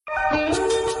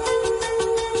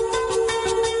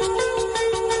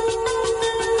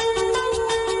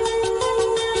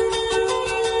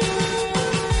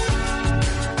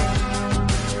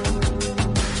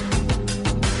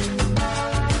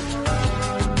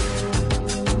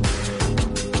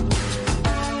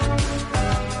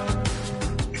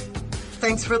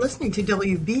Thanks for listening to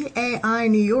WBAI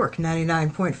New York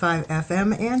 99.5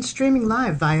 FM and streaming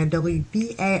live via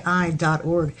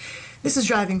WBAI.org. This is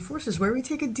Driving Forces, where we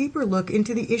take a deeper look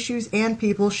into the issues and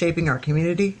people shaping our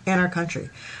community and our country.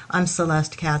 I'm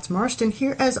Celeste Katz-Marston,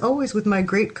 here as always with my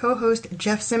great co-host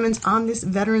Jeff Simmons on this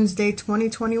Veterans Day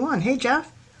 2021. Hey,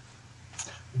 Jeff.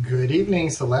 Good evening,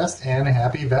 Celeste, and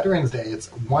happy Veterans Day.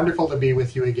 It's wonderful to be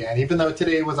with you again. Even though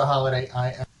today was a holiday,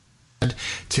 I am glad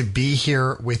to be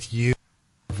here with you,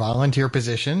 volunteer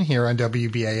position here on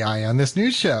WBAI on this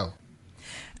news show.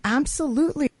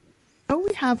 Absolutely.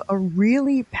 We have a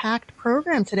really packed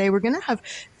program today. We're going to have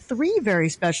three very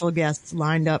special guests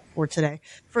lined up for today.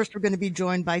 First, we're going to be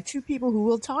joined by two people who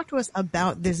will talk to us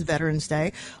about this Veterans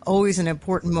Day. Always an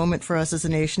important moment for us as a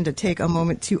nation to take a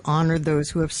moment to honor those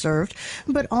who have served.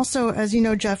 But also, as you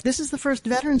know, Jeff, this is the first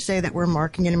Veterans Day that we're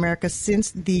marking in America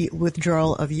since the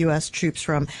withdrawal of U.S. troops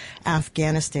from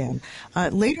Afghanistan.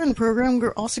 Later in the program,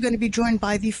 we're also going to be joined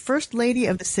by the First Lady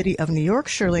of the City of New York,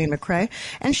 Shirlane McCray.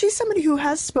 And she's somebody who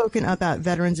has spoken about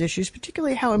veterans issues,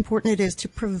 particularly how important it is to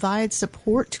provide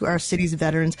support to our city's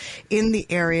veterans in the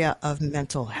area of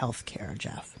mental health care,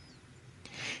 Jeff.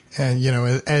 And, you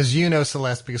know, as you know,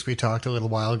 Celeste, because we talked a little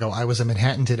while ago, I was in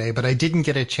Manhattan today, but I didn't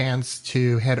get a chance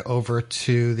to head over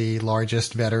to the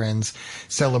largest veterans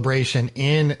celebration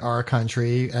in our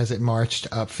country as it marched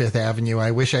up Fifth Avenue.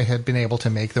 I wish I had been able to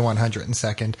make the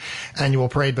 102nd annual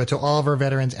parade, but to all of our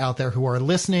veterans out there who are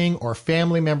listening or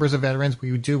family members of veterans,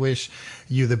 we do wish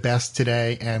you the best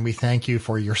today, and we thank you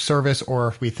for your service,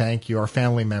 or we thank your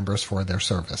family members for their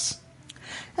service.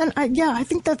 And I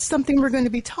think that's something we're going to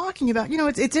be talking about. You know,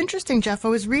 it's interesting, Jeff. I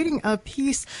was reading a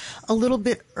piece a little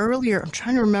bit earlier. I'm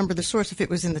trying to remember the source, if it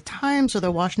was in the Times or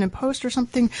the Washington Post or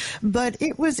something. But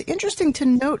it was interesting to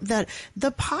note that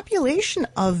the population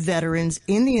of veterans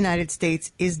in the United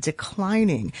States is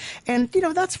declining. And, you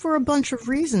know, that's for a bunch of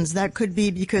reasons. That could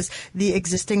be because the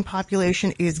existing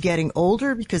population is getting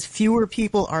older, because fewer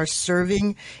people are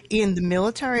serving in the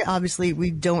military. Obviously,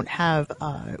 we don't have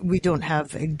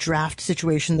a draft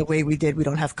situation the way we did. We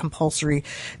don't have compulsory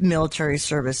military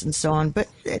service and so on. But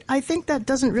I think that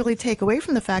doesn't really take away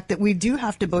from the fact that we do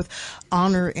have to both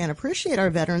honor and appreciate our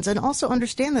veterans, and also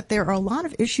understand that there are a lot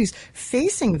of issues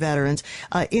facing veterans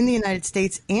in the United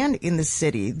States and in the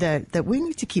city that we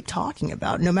need to keep talking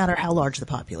about, no matter how large the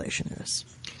population is.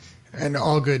 And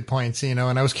all good points, you know,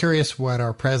 and I was curious what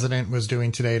our president was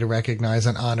doing today to recognize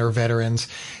and honor veterans.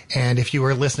 And if you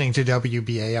were listening to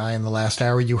WBAI in the last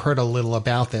hour, you heard a little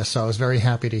about this. So I was very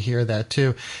happy to hear that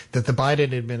too, that the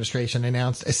Biden administration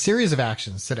announced a series of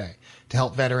actions today to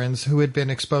help veterans who had been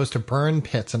exposed to burn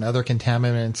pits and other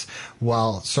contaminants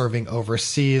while serving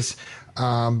overseas.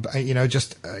 Really,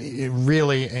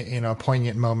 you know, a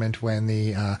poignant moment when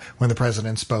the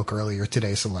president spoke earlier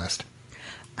today, Celeste.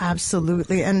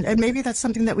 Absolutely. And maybe that's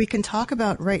something that we can talk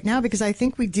about right now, because I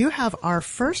think we do have our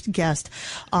first guest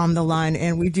on the line.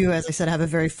 And we do, as I said, have a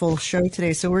very full show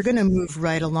today. So we're going to move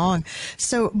right along.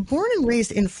 So born and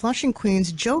raised in Flushing,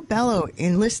 Queens, Joe Bello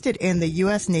enlisted in the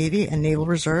U.S. Navy and Naval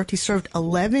Reserve. He served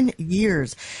 11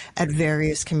 years at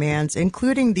various commands,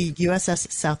 including the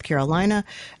USS South Carolina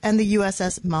and the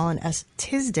USS Mullen S.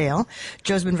 Tisdale.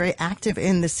 Joe's been very active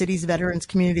in the city's veterans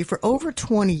community for over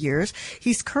 20 years.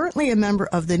 He's currently a member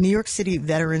of the New York City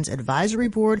Veterans Advisory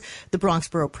Board, the Bronx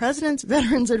Borough President's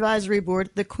Veterans Advisory Board,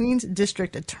 the Queens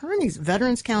District Attorney's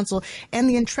Veterans Council, and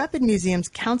the Intrepid Museum's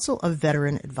Council of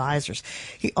Veteran Advisors.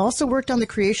 He also worked on the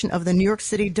creation of the New York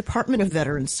City Department of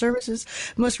Veterans Services.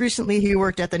 Most recently, he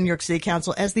worked at the New York City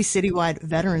Council as the citywide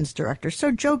Veterans Director.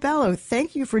 So, Joe Bello,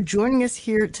 thank you for joining us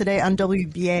here today on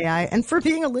WBAI and for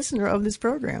being a listener of this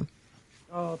program.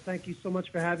 Oh, thank you so much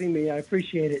for having me. I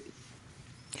appreciate it.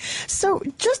 So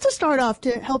just to start off,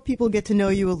 to help people get to know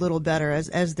you a little better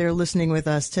as they're listening with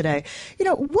us today, you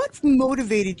know, what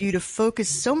motivated you to focus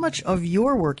so much of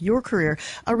your work, your career,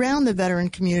 around the veteran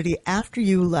community after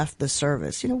you left the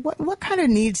service? You know, what kind of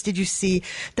needs did you see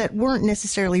that weren't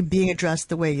necessarily being addressed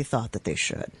the way you thought that they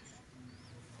should?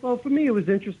 Well, for me, it was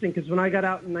interesting because when I got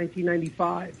out in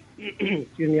 1995, excuse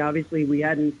me, obviously we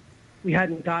hadn't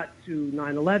got to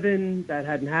 9/11. That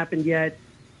hadn't happened yet.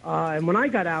 And when I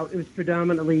got out, it was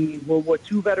predominantly World War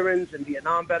II veterans and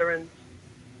Vietnam veterans.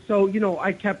 So, you know,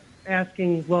 I kept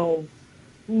asking, well,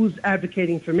 who's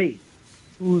advocating for me?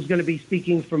 Who's going to be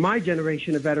speaking for my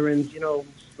generation of veterans, you know,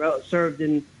 served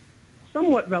in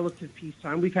somewhat relative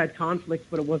peacetime. We've had conflicts,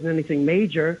 but it wasn't anything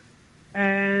major.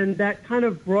 And that kind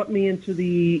of brought me into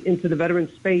the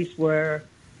veteran space, where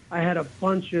I had a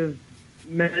bunch of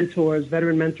mentors,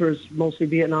 veteran mentors, mostly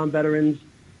Vietnam veterans.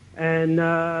 And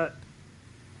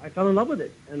I fell in love with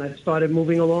it, and I started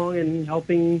moving along and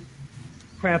helping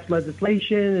craft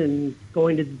legislation and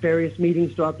going to various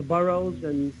meetings throughout the boroughs,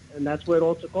 and that's where it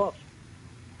all took off.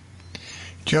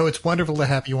 Joe, it's wonderful to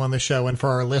have you on the show. And for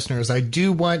our listeners, I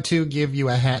do want to give you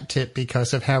a hat tip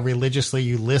because of how religiously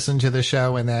you listen to the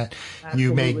show and that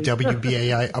you make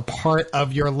WBAI a part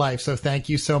of your life. So thank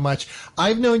you so much.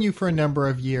 I've known you for a number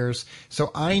of years,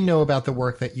 so I know about the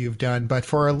work that you've done. But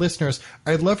for our listeners,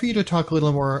 I'd love for you to talk a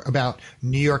little more about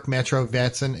New York Metro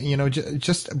Vets and,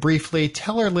 just briefly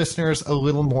tell our listeners a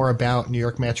little more about New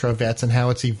York Metro Vets and how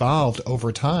it's evolved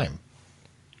over time.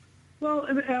 Well,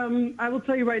 I will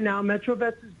tell you right now, Metro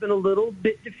Vets has been a little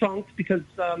bit defunct because,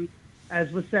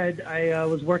 as was said, I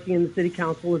was working in the city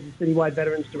council as a citywide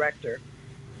veterans director.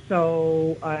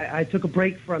 So I took a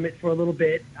break from it for a little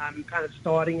bit. I'm kind of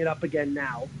starting it up again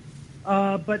now.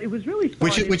 But it was really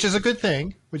started, which is a good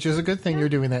thing. Which is a good thing. You're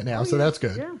doing that now, so that's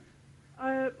good.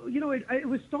 Yeah. It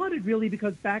was started really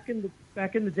because back in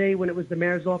the day when it was the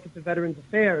Mayor's Office of Veterans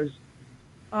Affairs,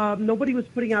 nobody was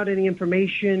putting out any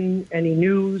information, any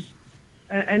news,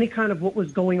 any kind of what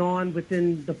was going on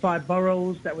within the 5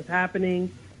 boroughs that was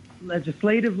happening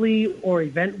legislatively or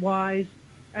event-wise.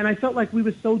 And I felt like we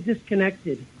were so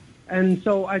disconnected. And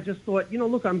so I just thought,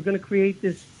 look, I'm going to create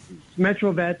this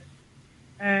Metro Vets,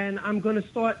 and I'm going to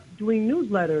start doing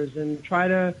newsletters and try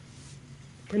to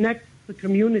connect the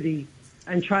community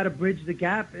and try to bridge the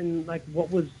gap in like what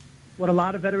a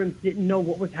lot of veterans didn't know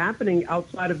what was happening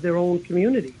outside of their own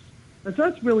communities. And so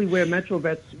that's really where Metro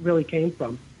Vets really came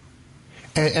from.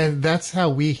 And that's how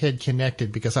we had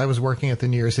connected because I was working at the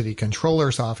New York City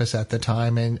Controller's office at the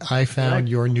time, and I found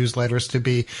your newsletters to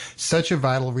be such a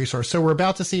vital resource. So we're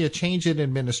about to see a change in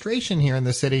administration here in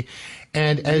the city.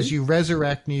 And as you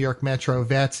resurrect New York Metro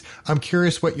Vets, I'm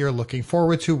curious what you're looking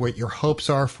forward to, what your hopes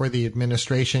are for the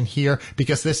administration here,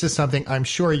 because this is something I'm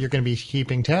sure you're going to be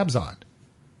keeping tabs on.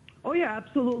 Oh, yeah,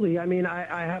 absolutely. I mean,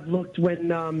 I have looked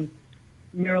when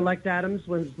Mayor-elect Adams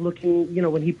was looking,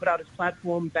 when he put out his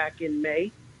platform back in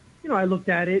May, I looked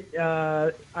at it.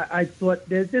 I thought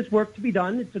there's work to be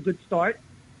done. It's a good start.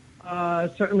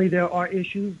 Certainly there are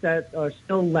issues that are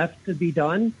still left to be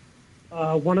done.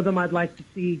 One of them I'd like to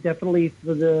see definitely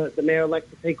for the mayor-elect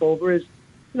to take over is,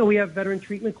 we have veteran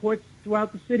treatment courts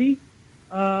throughout the city,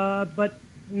 but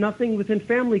nothing within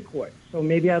family courts. So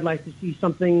maybe I'd like to see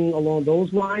something along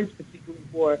those lines, particularly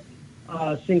for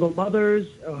single mothers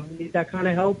who need that kind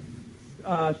of help.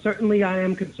 Certainly, I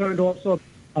am concerned also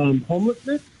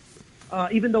homelessness.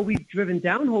 Even though we've driven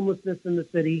down homelessness in the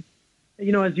city,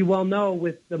 as you well know,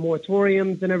 with the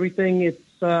moratoriums and everything,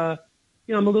 it's I'm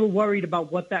a little worried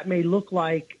about what that may look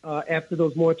like after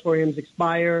those moratoriums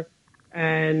expire,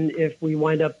 and if we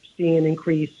wind up seeing an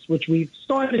increase, which we've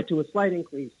started to, a slight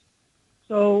increase.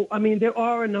 So, I mean, there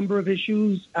are a number of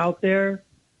issues out there.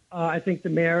 I think the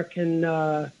mayor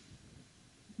can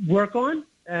work on,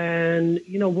 and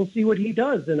we'll see what he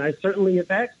does. And I certainly,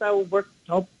 if asked, I will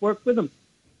help work with him.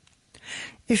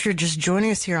 If you're just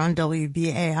joining us here on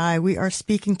WBAI, we are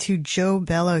speaking to Joe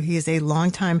Bello. He is a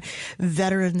longtime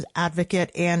veterans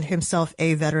advocate and himself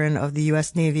a veteran of the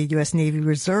U.S. Navy, U.S. Navy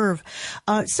Reserve.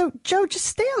 So, Joe, just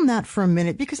stay on that for a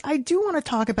minute because I do want to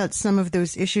talk about some of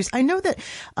those issues. I know that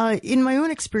in my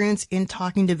own experience in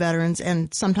talking to veterans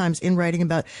and sometimes in writing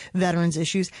about veterans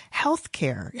issues,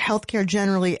 healthcare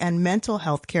generally and mental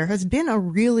health care has been a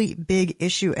really big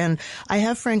issue. And I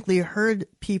have frankly heard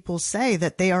people say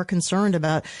that they are concerned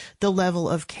about the level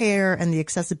of care and the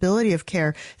accessibility of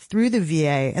care through the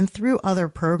VA and through other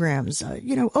programs.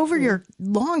 Over your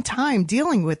long time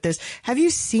dealing with this, have you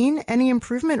seen any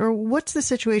improvement, or what's the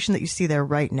situation that you see there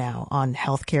right now on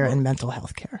healthcare and mental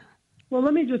health care? Well,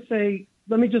 let me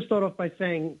just start off by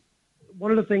saying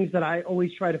one of the things that I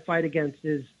always try to fight against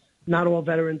is not all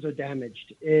veterans are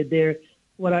damaged.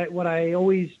 What I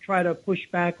always try to push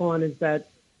back on is that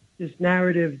this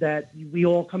narrative that we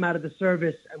all come out of the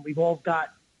service and we've all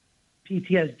got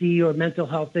PTSD or mental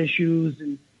health issues.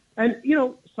 And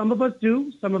some of us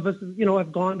do. Some of us,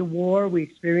 have gone to war. We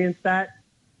experienced that.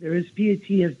 There is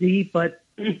PTSD, but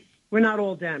we're not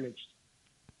all damaged.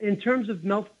 In terms of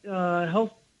mental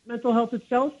health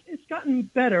itself, it's gotten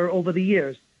better over the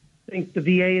years. I think the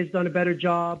VA has done a better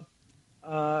job.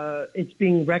 It's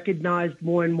being recognized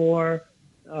more and more.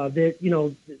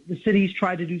 The cities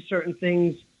try to do certain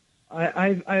things.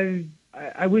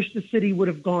 I wish the city would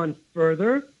have gone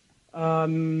further.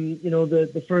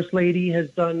 The First Lady has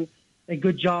done a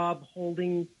good job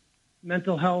holding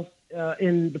mental health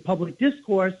in the public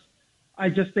discourse. I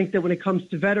just think that when it comes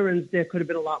to veterans, there could have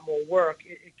been a lot more work.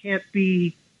 It can't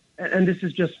be, and this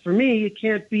is just for me, it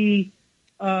can't be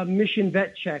mission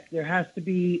vet check. There has to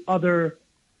be other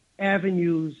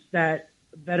avenues that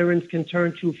veterans can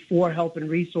turn to for help and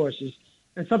resources.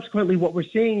 And subsequently, what we're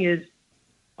seeing is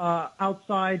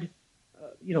outside,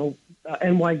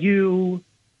 NYU,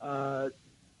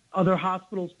 other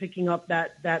hospitals picking up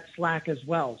that slack as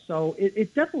well. So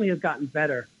it definitely has gotten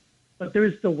better, but there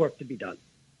is still work to be done.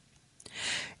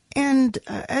 And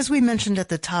as we mentioned at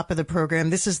the top of the program,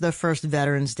 this is the first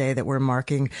Veterans Day that we're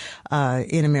marking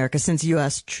in America since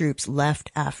U.S. troops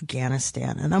left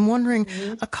Afghanistan. And I'm wondering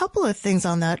a couple of things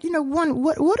on that. One,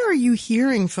 what are you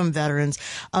hearing from veterans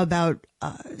about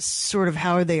sort of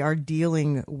how they are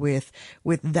dealing with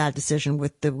that decision,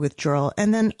 with the withdrawal?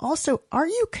 And then also, are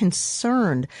you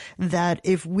concerned that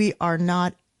if we are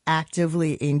not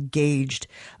actively engaged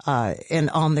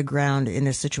and on the ground in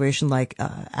a situation like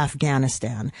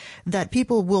Afghanistan, that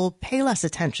people will pay less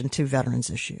attention to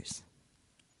veterans issues?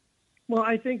 Well,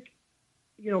 I think,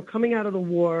 coming out of the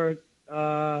war,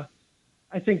 I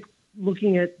think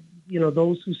looking at,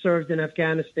 those who served in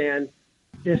Afghanistan,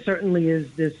 there certainly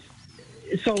is this.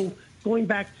 So going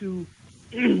back to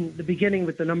the beginning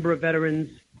with the number of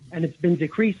veterans, and it's been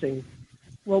decreasing.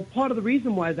 Well, part of the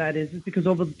reason why that is because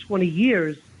over the 20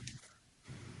 years,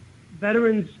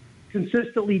 veterans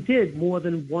consistently did more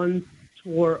than one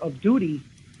tour of duty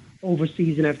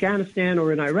overseas in Afghanistan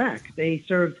or in Iraq. They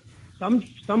served, some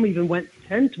even went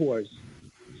 10 tours.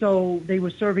 So they were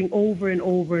serving over and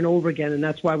over and over again, and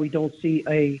that's why we don't see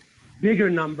a bigger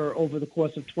number over the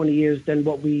course of 20 years than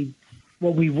what we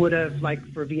would have, like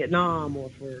for Vietnam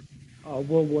or for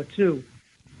World War II.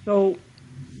 So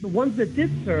the ones that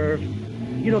did serve,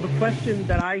 the question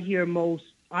that I hear most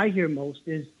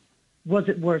is, was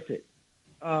it worth it?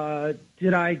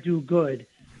 Did I do good?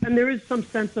 And there is some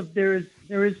sense of there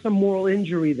is some moral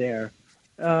injury there,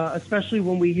 especially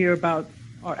when we hear about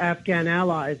our Afghan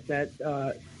allies that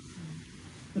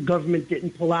the government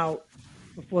didn't pull out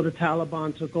before the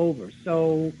Taliban took over.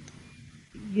 So,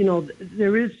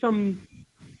 there is some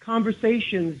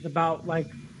conversations about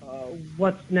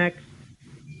what's next,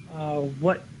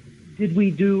 what did we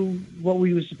do, what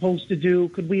we were supposed to do,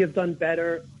 could we have done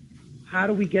better? How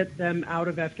do we get them out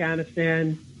of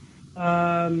Afghanistan?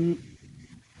 And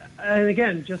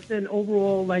again, just an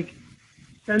overall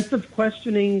sense of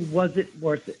questioning, was it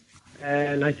worth it?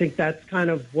 And I think that's kind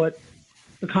of what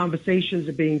the conversations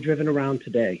are being driven around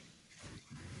today.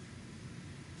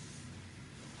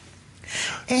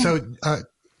 So,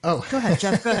 go ahead,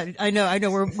 Jeff. Go ahead. I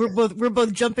know. We're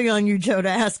both jumping on you, Joe, to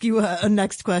ask you a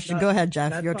next question. Go ahead,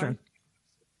 Jeff. Your turn.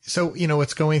 So,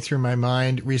 what's going through my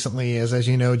mind recently is, as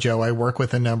you know, Joe, I work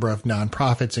with a number of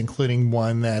nonprofits, including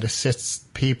one that assists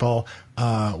people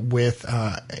with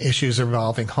issues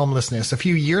involving homelessness. A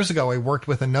few years ago, I worked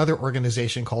with another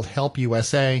organization called Help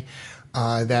USA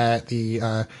that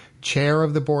the chair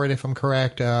of the board, if I'm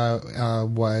correct,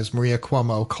 was Maria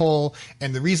Cuomo Cole.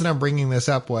 And the reason I'm bringing this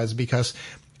up was because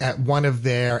at one of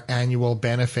their annual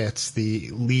benefits,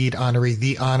 the lead honoree,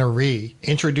 the honoree,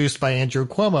 introduced by Andrew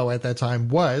Cuomo at that time,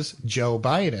 was Joe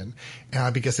Biden,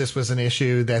 because this was an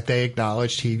issue that they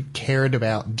acknowledged he cared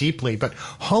about deeply. But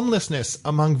homelessness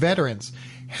among veterans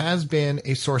has been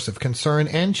a source of concern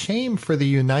and shame for the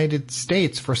United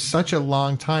States for such a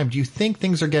long time. Do you think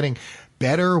things are getting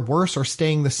better, worse, or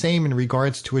staying the same in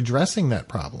regards to addressing that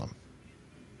problem?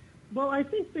 Well, I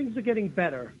think things are getting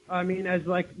better. I mean, as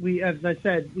I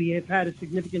said, we have had a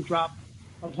significant drop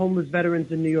of homeless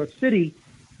veterans in New York City.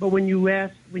 But when you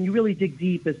really dig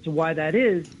deep as to why that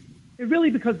is, it's really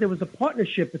because there was a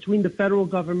partnership between the federal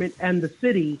government and the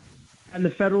city, and the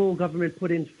federal government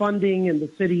put in funding and the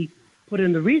city put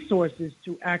in the resources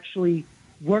to actually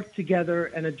work together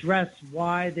and address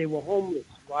why they were homeless,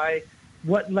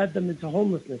 what led them into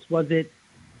homelessness. Was it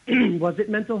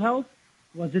mental health?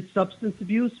 Was it substance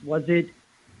abuse? Was it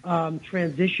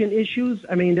transition issues?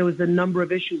 I mean, there was a number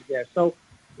of issues there. So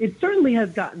it certainly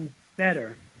has gotten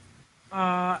better.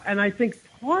 And I think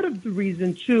part of the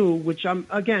reason, too, which I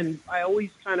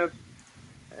always kind of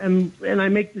and I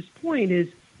make this point, is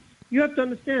you have to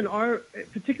understand,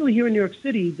 particularly here in New York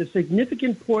City, the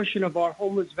significant portion of our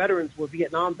homeless veterans were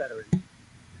Vietnam veterans.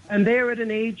 And they're at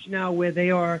an age now where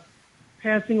they are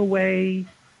passing away,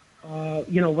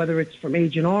 whether it's from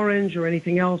Agent Orange or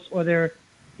anything else, or they're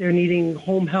needing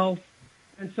home health.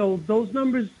 And so those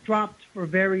numbers dropped for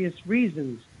various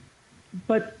reasons.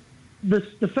 But the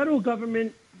federal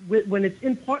government, when it's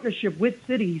in partnership with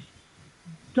cities,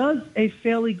 does a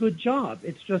fairly good job.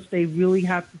 It's just they really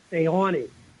have to stay on it.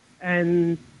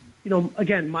 And,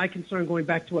 again, my concern, going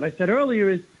back to what I said earlier,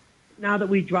 is now that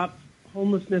we dropped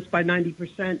homelessness by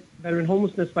 90%, veteran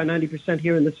homelessness by 90%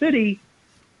 here in the city,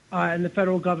 and the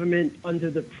federal government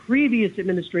under the previous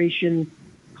administration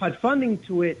cut funding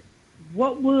to it,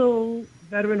 what will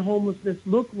veteran homelessness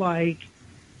look like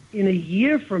in a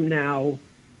year from now,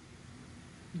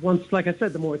 once, like I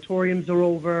said, the moratoriums are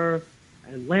over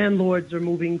and landlords are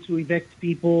moving to evict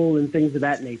people and things of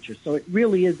that nature. So it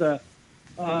really is a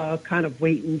kind of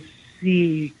wait and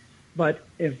see. But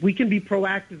if we can be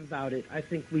proactive about it, I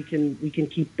think we can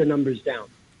keep the numbers down.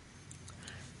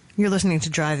 You're listening to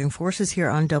Driving Forces here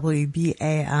on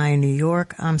WBAI New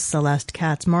York. I'm Celeste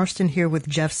Katz Marston here with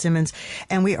Jeff Simmons,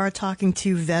 and we are talking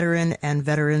to veteran and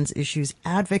veterans issues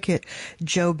advocate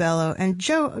Joe Bello. And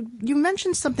Joe, you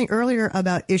mentioned something earlier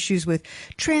about issues with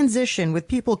transition, with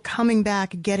people coming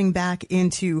back, getting back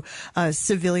into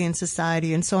civilian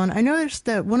society and so on. I noticed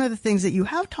that one of the things that you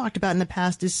have talked about in the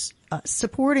past is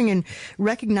supporting and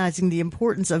recognizing the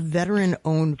importance of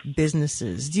veteran-owned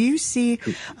businesses. Do you see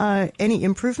any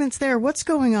improvements there? What's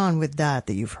going on with that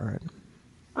you've heard?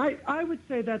 I would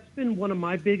say that's been one of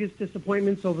my biggest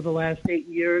disappointments over the last 8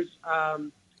 years.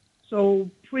 Right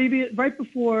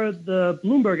before the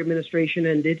Bloomberg administration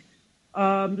ended,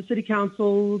 the city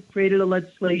council created a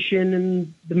legislation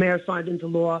and the mayor signed into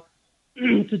law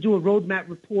to do a roadmap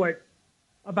report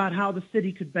about how the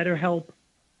city could better help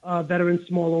veteran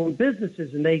small-owned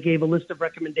businesses, and they gave a list of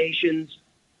recommendations.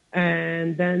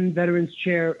 And then Veterans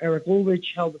Chair Eric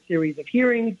Ulrich held a series of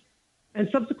hearings, and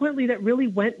subsequently that really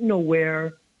went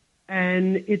nowhere.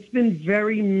 And it's been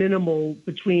very minimal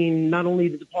between not only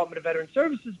the Department of Veteran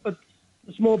Services, but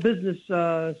the small business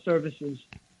services.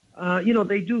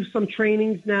 They do some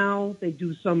trainings now. They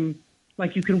do some,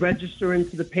 like you can register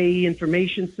into the pay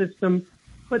information system,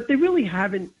 but they really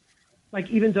haven't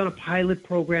even done a pilot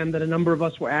program that a number of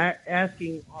us were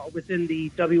asking within the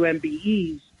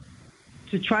WMBEs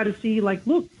to try to see, let's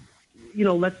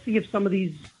see if some of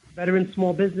these veteran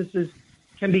small businesses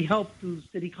can be helped through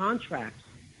city contracts.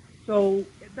 So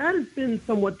that has been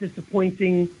somewhat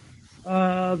disappointing.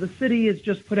 The city has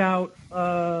just put out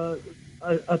a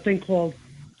thing called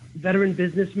Veteran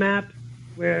Business Map,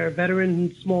 where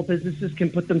veteran small businesses can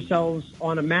put themselves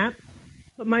on a map.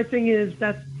 But my thing is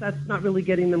that's not really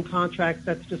getting them contracts.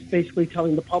 That's just basically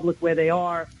telling the public where they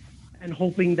are and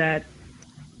hoping that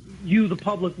you, the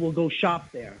public, will go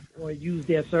shop there or use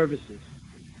their services.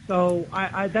 So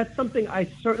that's something I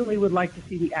certainly would like to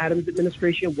see the Adams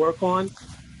administration work on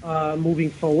moving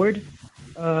forward.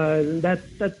 That's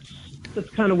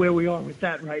kind of where we are with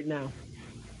that right now.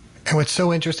 And what's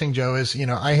so interesting, Joe, is,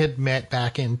 I had met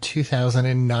back in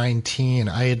 2019,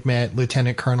 I had met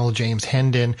Lieutenant Colonel James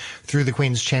Hendon through the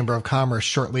Queen's Chamber of Commerce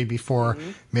shortly before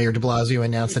Mayor de Blasio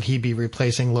announced that he'd be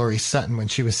replacing Lori Sutton when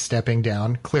she was stepping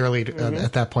down. Clearly,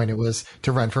 at that point, it was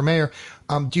to run for mayor.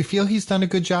 Do you feel he's done a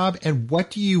good job? And what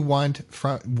do you want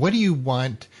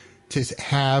to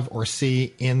have or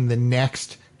see in the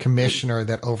next commissioner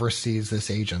that oversees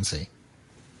this agency?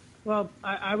 Well,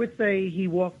 I would say he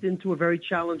walked into a very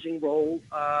challenging role.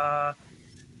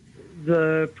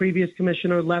 The previous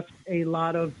commissioner left a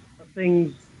lot of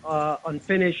things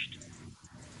unfinished.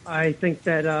 I think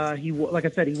that he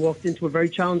walked into a very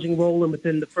challenging role, and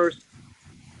within the first,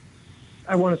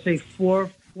 I want to say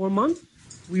 4 months,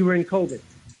 we were in COVID.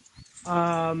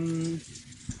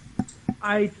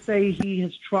 I'd say he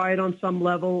has tried on some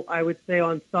level. I would say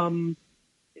on some,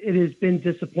 it has been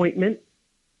disappointment.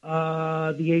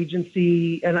 The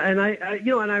agency, and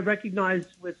I recognize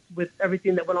with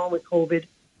everything that went on with COVID,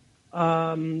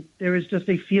 there is just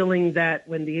a feeling that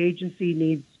when the agency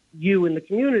needs you in the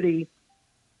community,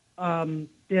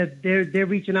 they're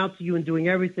reaching out to you and doing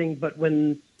everything. But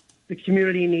when the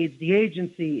community needs the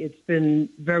agency, it's been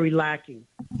very lacking.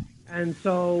 And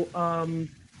so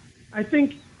I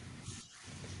think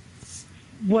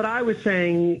what I was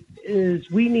saying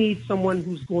is we need someone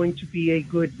who's going to be a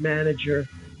good manager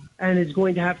and is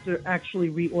going to have to actually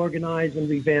reorganize and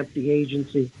revamp the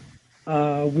agency.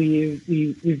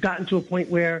 We've gotten to a point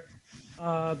where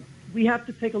we have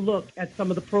to take a look at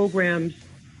some of the programs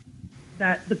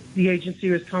that the agency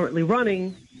is currently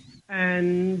running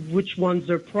and which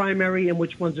ones are primary and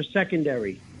which ones are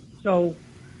secondary. So,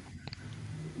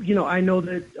 I know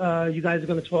that you guys are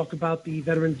going to talk about the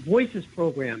Veterans Voices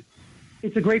program.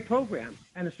 It's a great program,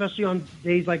 and especially on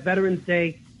days like Veterans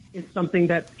Day, it's something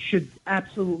that should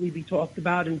absolutely be talked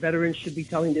about, and veterans should be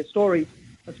telling their stories,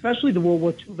 especially the World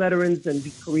War II veterans and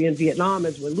Korea and Vietnam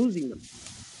as we're losing them.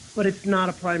 But it's not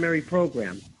a primary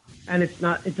program, and it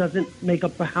doesn't make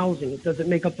up for housing. It doesn't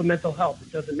make up for mental health.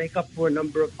 It doesn't make up for a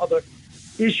number of other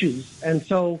issues. And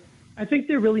so I think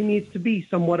there really needs to be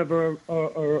somewhat of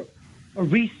a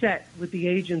reset with the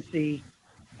agency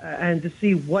and to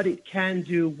see what it can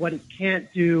do, what it can't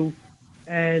do,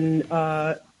 and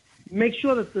make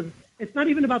sure that it's not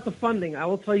even about the funding. I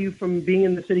will tell you from being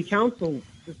in the city council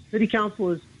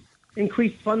is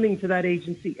increased funding to that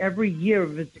agency every year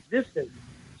of its existence.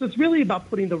 So it's really about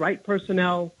putting the right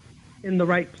personnel in the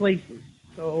right places.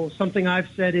 So something I've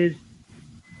said is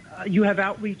you have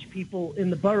outreach people in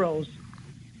the boroughs,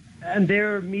 and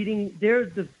they're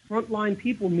the frontline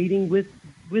people meeting with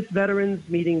veterans,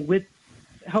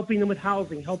 helping them with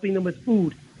housing, helping them with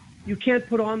food. You can't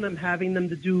put on them having them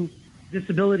to do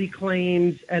disability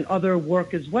claims and other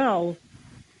work as well.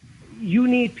 You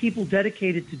need people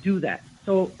dedicated to do that.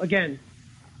 So again,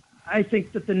 I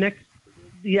think that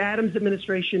the Adams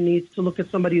administration needs to look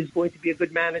at somebody who's going to be a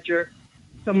good manager,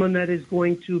 someone that is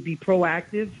going to be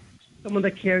proactive, someone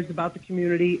that cares about the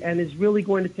community, and is really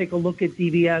going to take a look at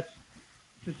DVS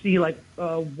to see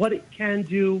what it can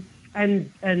do,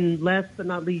 and last but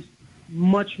not least,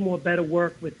 much more better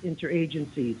work with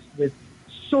interagencies, with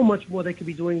so much more they could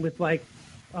be doing with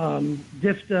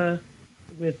DFTA,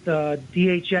 with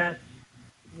DHS,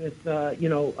 with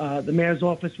the mayor's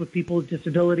office with people with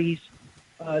disabilities,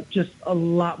 just a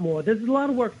lot more. There's a lot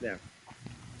of work there.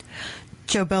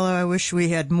 Joe Bello, I wish we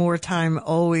had more time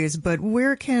always, but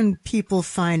where can people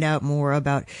find out more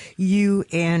about you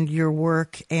and your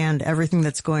work and everything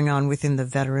that's going on within the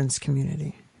veterans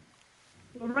community?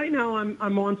 Well, right now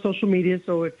I'm on social media,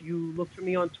 so if you look for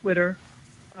me on Twitter,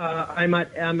 I'm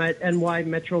at NY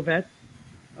Metro Vets,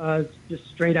 just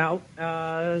straight out.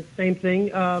 Same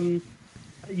thing.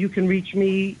 You can reach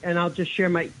me, and I'll just share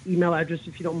my email address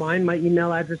if you don't mind. My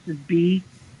email address is bjoe7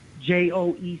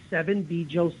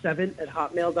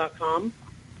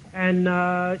 And,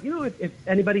 if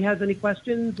anybody has any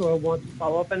questions or wants to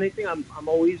follow up on anything, I'm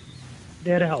always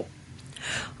there to help.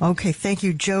 Okay, thank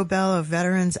you, Joe Bello,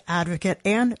 veterans advocate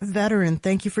and veteran.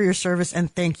 Thank you for your service,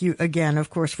 and thank you again, of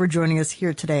course, for joining us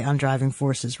here today on Driving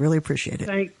Forces. Really appreciate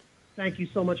it. Thank you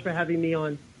so much for having me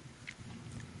on.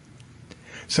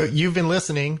 So you've been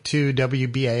listening to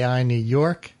WBAI New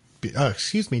York.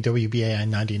 WBAI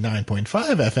 99.5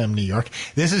 FM New York.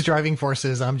 This is Driving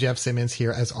Forces. I'm Jeff Simmons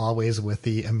here, as always, with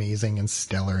the amazing and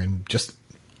stellar and just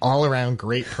all-around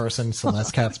great person,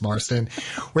 Celeste Katz Marston.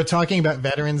 We're talking about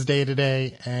Veterans Day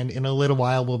today, and in a little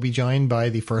while we'll be joined by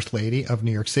the First Lady of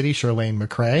New York City, Chirlane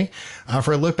McCray,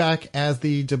 for a look back as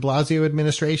the de Blasio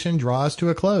administration draws to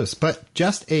a close. But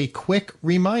just a quick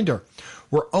reminder,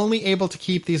 we're only able to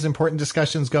keep these important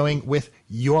discussions going with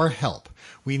your help.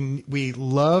 We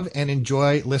love and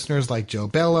enjoy listeners like Joe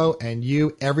Bello and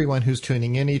you, everyone who's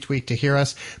tuning in each week to hear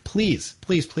us. Please,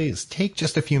 please, please take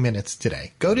just a few minutes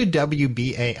today. Go to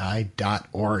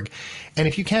WBAI.org. And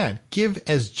if you can, give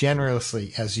as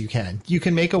generously as you can. You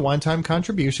can make a one-time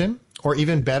contribution, or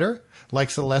even better,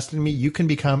 like Celeste and me, you can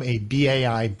become a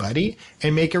BAI buddy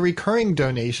and make a recurring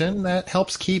donation that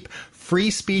helps keep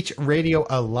free speech radio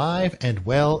alive and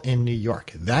well in New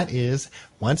York. That is,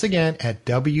 once again, at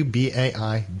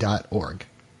WBAI.org.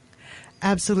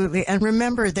 Absolutely. And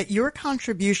remember that your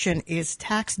contribution is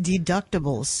tax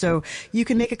deductible. So you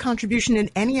can make a contribution in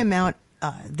any amount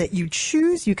that you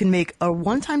choose. You can make a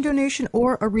one-time donation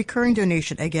or a recurring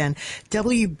donation. Again,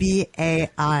 WBAI.org.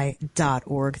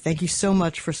 Thank you so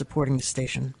much for supporting the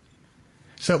station.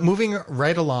 So moving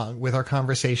right along with our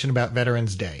conversation about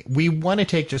Veterans Day, we want to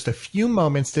take just a few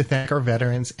moments to thank our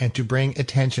veterans and to bring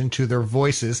attention to their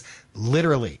voices,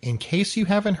 literally, in case you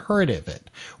haven't heard of it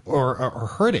or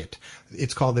heard it.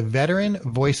 It's called the Veteran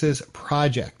Voices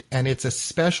Project, and it's a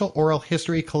special oral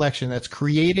history collection that's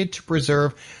created to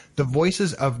preserve the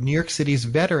voices of New York City's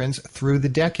veterans through the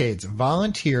decades.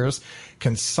 Volunteers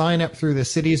can sign up through the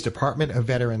city's Department of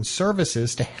Veterans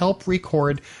Services to help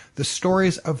record the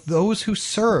stories of those who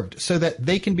served so that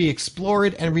they can be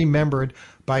explored and remembered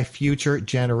by future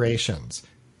generations.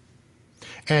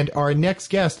 And our next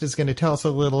guest is going to tell us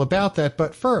a little about that.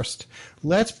 But first,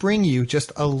 let's bring you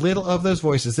just a little of those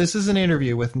voices. This is an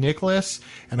interview with Nicholas,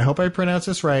 and I hope I pronounce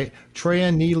this right,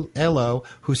 Troianiello,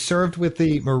 who served with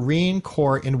the Marine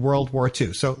Corps in World War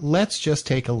II. So let's just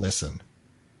take a listen.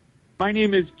 My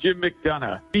name is Jim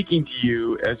McDonough, speaking to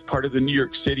you as part of the New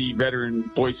York City Veteran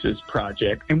Voices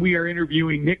Project, and we are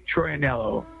interviewing Nick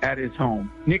Troianiello at his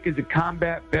home. Nick is a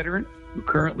combat veteran who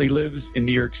currently lives in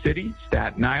New York City,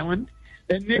 Staten Island.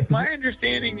 And Nick, my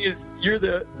understanding is you're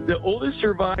the oldest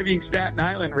surviving Staten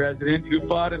Island resident who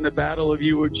fought in the Battle of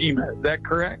Iwo Jima. Is that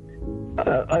correct?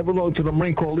 I belong to the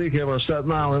Marine Corps League here on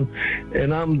Staten Island,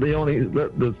 and I'm the only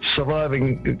the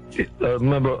surviving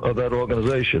member of that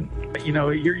organization. You know,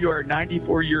 you are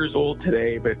 94 years old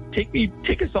today, but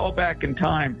take us all back in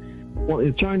time. When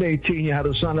you turned 18, you had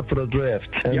to sign up for the draft.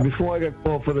 And Yep. Before I got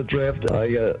called for the draft, I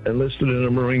enlisted in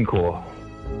the Marine Corps.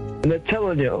 And they're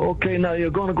telling you, okay, now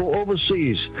you're going to go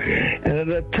overseas. And of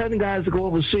the 10 guys that go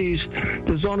overseas,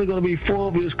 there's only going to be 4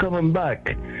 of you coming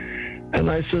back. And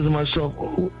I said to myself,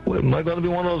 am I going to be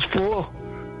one of those 4?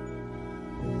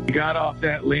 We got off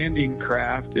that landing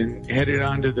craft and headed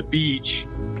onto the beach.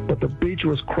 But the beach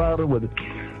was crowded with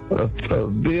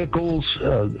vehicles,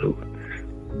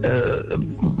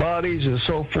 bodies, and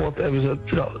so forth. It was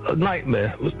a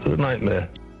nightmare. It was a nightmare.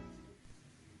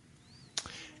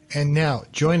 And now,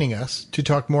 joining us to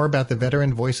talk more about the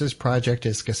Veteran Voices Project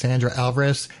is Cassandra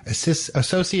Alvarez,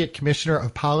 Associate Commissioner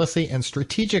of Policy and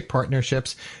Strategic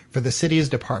Partnerships for the city's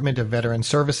Department of Veteran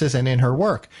Services. And in her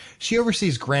work, she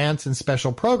oversees grants and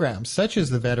special programs such as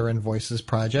the Veteran Voices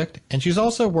Project. And she's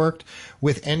also worked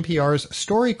with NPR's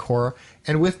StoryCorps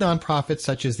and with nonprofits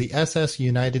such as the SS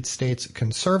United States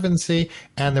Conservancy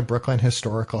and the Brooklyn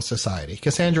Historical Society.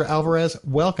 Cassandra Alvarez,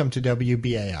 welcome to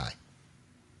WBAI.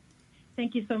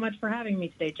 Thank you so much for having me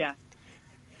today, Jeff.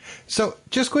 So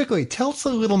just quickly, tell us a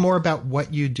little more about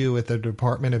what you do at the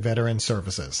Department of Veteran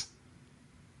Services.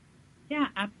 Yeah,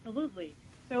 absolutely.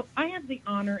 So I have the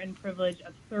honor and privilege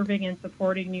of serving and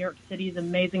supporting New York City's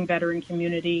amazing veteran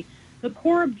community. The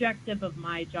core objective of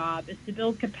my job is to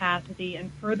build capacity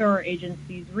and further our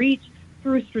agency's reach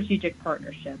through strategic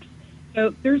partnerships.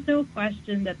 So there's no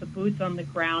question that the boots on the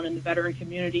ground in the veteran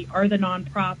community are the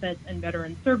nonprofits and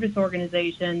veteran service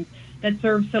organizations that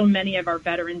serve so many of our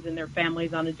veterans and their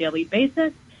families on a daily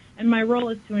basis. And my role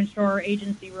is to ensure our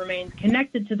agency remains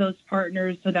connected to those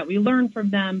partners so that we learn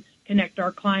from them, connect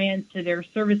our clients to their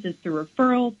services through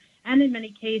referrals, and in many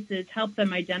cases, help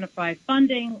them identify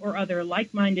funding or other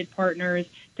like-minded partners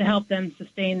to help them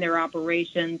sustain their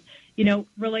operations. You know,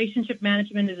 relationship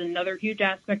management is another huge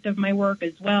aspect of my work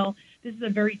as well. This is a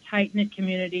very tight-knit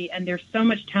community, and there's so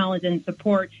much talent and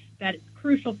support that it's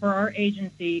crucial for our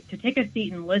agency to take a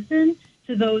seat and listen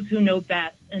to those who know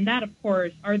best. And that, of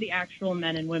course, are the actual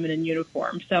men and women in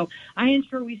uniform. So I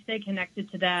ensure we stay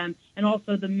connected to them and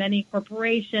also the many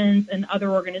corporations and other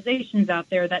organizations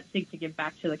out there that seek to give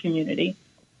back to the community.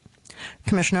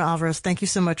 Commissioner Alvarez, thank you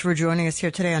so much for joining us here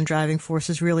today on Driving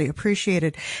Forces. Really appreciate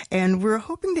it. And we're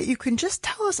hoping that you can just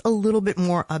tell us a little bit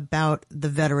more about the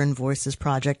Veteran Voices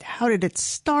Project. How did it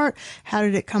start? How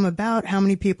did it come about? How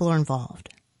many people are involved?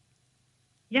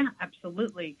 Yeah,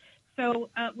 absolutely. So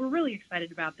we're really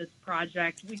excited about this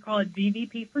project. We call it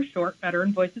VVP for short,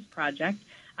 Veteran Voices Project.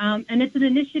 And it's an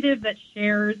initiative that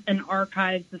shares and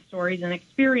archives the stories and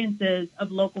experiences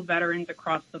of local veterans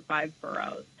across the 5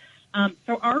 boroughs.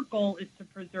 So our goal is to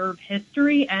preserve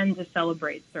history and to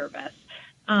celebrate service.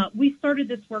 We started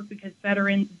this work because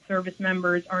veterans and service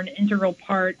members are an integral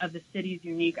part of the city's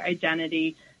unique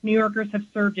identity. New Yorkers have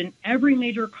served in every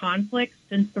major conflict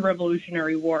since the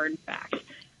Revolutionary War, in fact.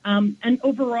 And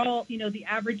overall, you know, the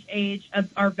average age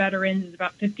of our veterans is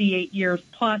about 58 years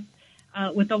plus,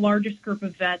 with the largest group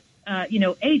of vets,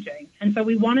 aging. And so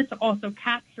we wanted to also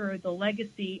capture the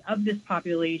legacy of this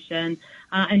population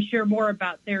and share more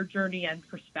about their journey and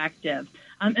perspective.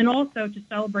 And also to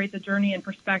celebrate the journey and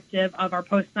perspective of our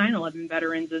post 9/11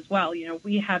 veterans as well. You know,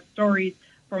 we have stories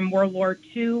from World War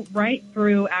II right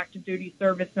through active duty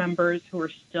service members who are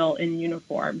still in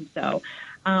uniform. So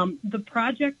the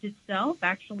project itself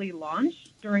actually launched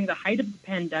during the height of the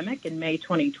pandemic in May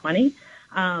 2020.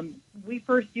 We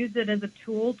first used it as a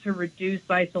tool to reduce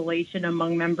isolation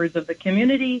among members of the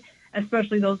community,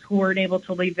 especially those who weren't able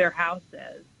to leave their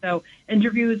houses. So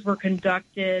interviews were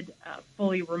conducted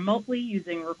fully remotely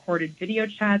using recorded video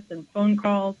chats and phone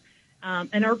calls.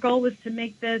 And our goal was to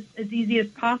make this as easy as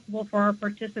possible for our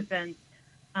participants.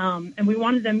 And we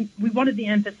wanted the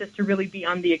emphasis to really be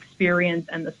on the experience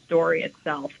and the story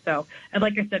itself. So, and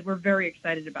like I said, we're very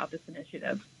excited about this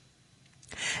initiative.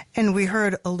 And we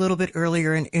heard a little bit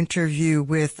earlier an interview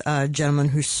with a gentleman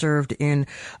who served in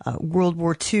World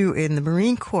War II in the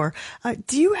Marine Corps.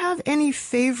 Do you have any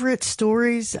favorite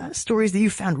stories that you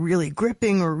found really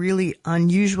gripping or really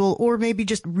unusual, or maybe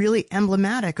just really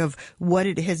emblematic of what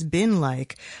it has been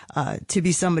like to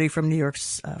be somebody from New York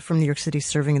City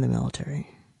serving in the military?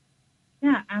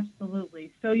 Yeah,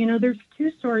 absolutely. So, you know, there's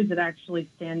 2 stories that actually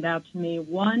stand out to me.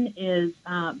 One is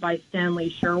by Stanley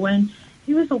Sherwin.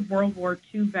 He was a World War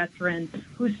II veteran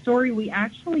whose story we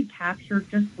actually captured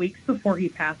just weeks before he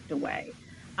passed away.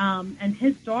 And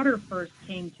his daughter first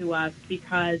came to us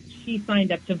because she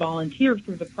signed up to volunteer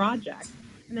through the project.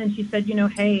 And then she said, you know,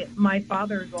 hey, my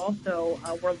father is also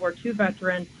a World War II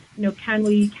veteran. You know, can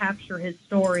we capture his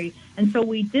story? And so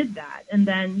we did that. And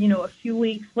then, you know, a few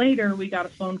weeks later, we got a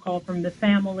phone call from the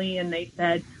family, and they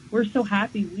said, we're so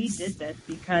happy we did this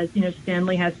because, you know,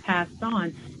 Stanley has passed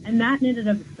on. And that in and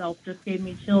of itself just gave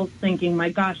me chills thinking, my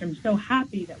gosh, I'm so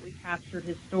happy that we captured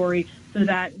his story so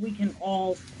that we can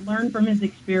all learn from his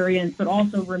experience, but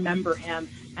also remember him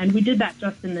And we did that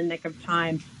just in the nick of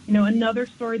time. You know, another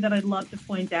story that I'd love to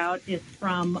point out is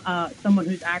from someone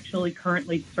who's actually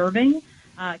currently serving,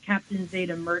 Captain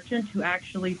Zeta Merchant, who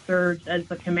actually serves as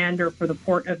the commander for the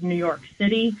Port of New York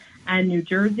City and New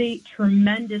Jersey.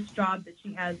 Tremendous job that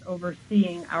she has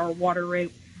overseeing our waterways.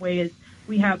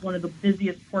 We have one of the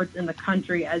busiest ports in the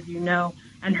country, as you know,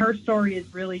 and her story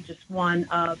is really just one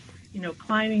of, you know,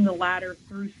 climbing the ladder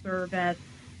through service,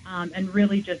 and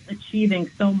really just achieving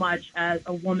so much as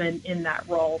a woman in that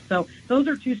role. So those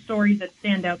are two stories that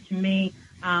stand out to me,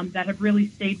 that have really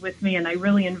stayed with me, and I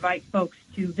really invite folks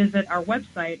to visit our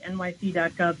website,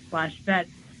 nyc.gov/vets.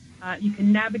 You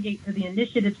can navigate to the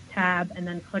Initiatives tab and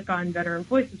then click on Veteran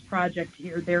Voices Project to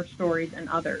hear their stories and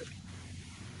others.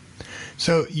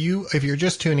 So if you're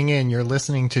just tuning in, you're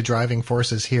listening to Driving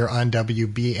Forces here on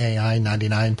WBAI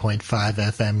 99.5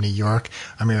 FM New York.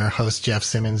 I'm your host, Jeff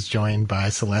Simmons, joined by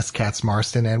Celeste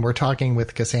Katz-Marston, and we're talking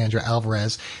with Cassandra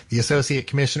Alvarez, the Associate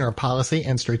Commissioner of Policy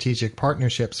and Strategic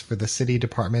Partnerships for the City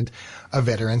Department of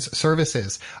Veterans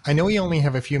Services. I know we only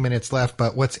have a few minutes left,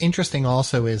 but what's interesting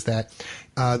also is that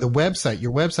your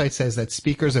website says that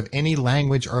speakers of any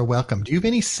language are welcome. Do you have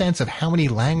any sense of how many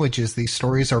languages these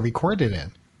stories are recorded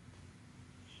in?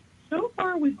 So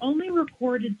far, we've only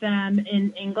recorded them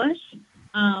in English,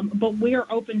 but we are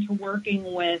open to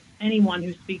working with anyone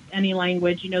who speaks any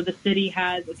language. You know, the city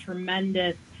has a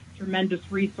tremendous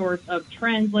resource of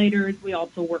translators. We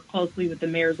also work closely with the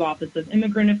Mayor's Office of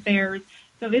Immigrant Affairs.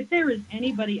 So if there is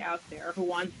anybody out there who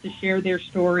wants to share their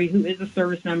story, who is a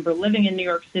service member living in New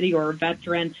York City or a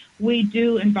veteran, we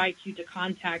do invite you to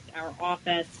contact our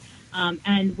office.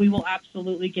 And we will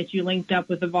absolutely get you linked up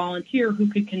with a volunteer who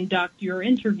could conduct your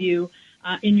interview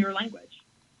in your language.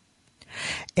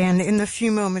 And in the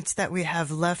few moments that we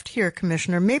have left here,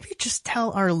 Commissioner, maybe just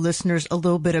tell our listeners a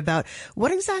little bit about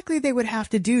what exactly they would have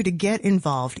to do to get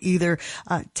involved, either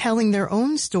telling their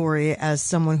own story as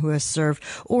someone who has served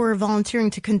or volunteering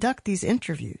to conduct these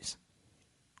interviews.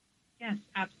 Yes,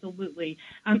 absolutely.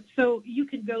 So you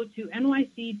could go to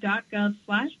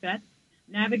nyc.gov/vets.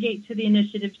 Navigate to the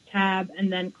Initiatives tab,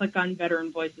 and then click on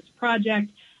Veteran Voices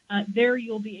Project. There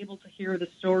you'll be able to hear the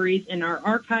stories in our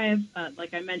archive.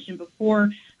 Like I mentioned before,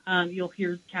 you'll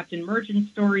hear Captain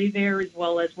Merchant's story there, as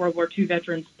well as World War II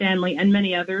veteran Stanley and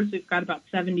many others. We've got about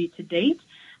 70 to date.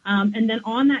 And then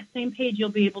on that same page, you'll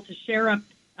be able to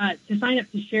sign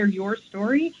up to share your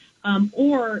story,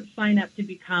 or sign up to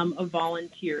become a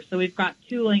volunteer. So we've got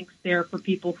two links there for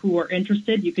people who are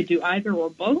interested. You could do either or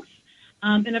both.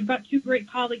 And I've got two great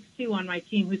colleagues, too, on my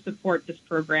team who support this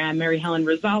program, Mary Helen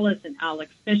Rosales and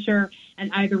Alex Fisher,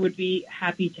 and either would be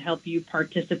happy to help you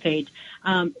participate.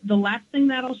 The last thing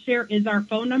that I'll share is our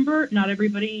phone number. Not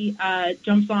everybody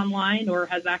jumps online or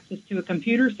has access to a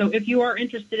computer, so if you are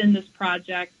interested in this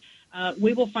project,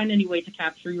 we will find any way to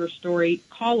capture your story.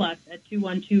 Call us at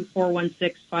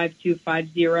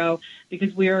 212-416-5250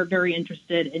 because we are very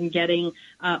interested in getting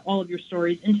all of your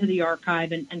stories into the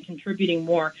archive and contributing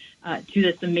more to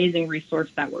this amazing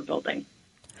resource that we're building.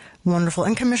 Wonderful.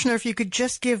 And Commissioner, if you could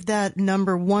just give that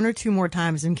number one or two more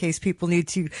times in case people need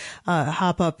to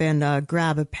hop up and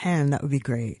grab a pen, that would be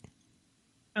great.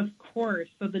 Of course.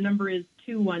 So the number is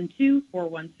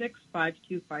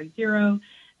 212-416-5250.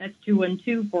 That's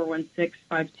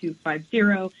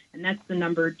 212-416-5250, and that's the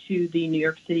number to the New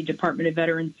York City Department of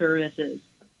Veterans Services.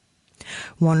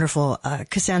 Wonderful.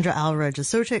 Cassandra Alvarez,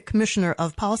 Associate Commissioner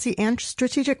of Policy and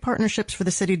Strategic Partnerships for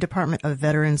the City Department of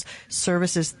Veterans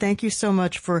Services. Thank you so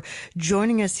much for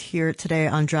joining us here today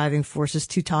on Driving Forces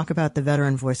to talk about the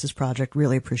Veteran Voices Project.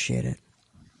 Really appreciate it.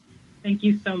 Thank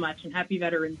you so much, and happy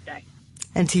Veterans Day.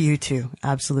 And to you too.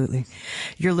 Absolutely.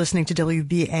 You're listening to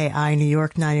WBAI New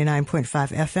York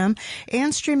 99.5 FM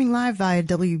and streaming live via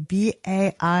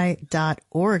WBAI.org.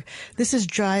 This is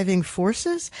Driving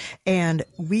Forces, and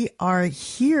we are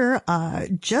here,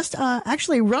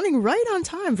 actually running right on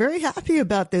time. Very happy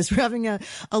about this. We're having a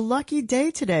lucky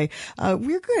day today.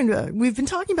 We've been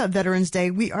talking about Veterans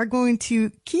Day. We are going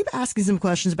to keep asking some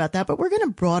questions about that, but we're going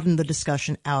to broaden the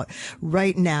discussion out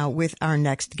right now with our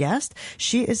next guest.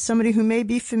 She is somebody who may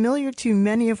be familiar to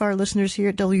many of our listeners here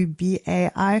at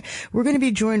WBAI. We're going to be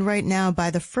joined right now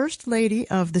by the First Lady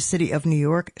of the City of New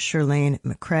York, Chirlane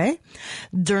McCray.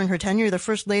 During her tenure, the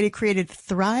First Lady created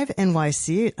Thrive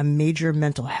NYC, a major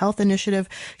mental health initiative.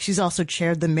 She's also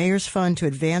chaired the Mayor's Fund to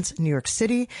Advance New York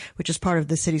City, which is part of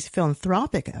the city's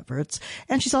philanthropic efforts.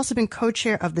 And she's also been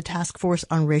co-chair of the Task Force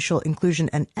on Racial Inclusion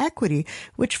and Equity,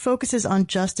 which focuses on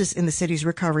justice in the city's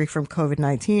recovery from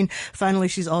COVID-19. Finally,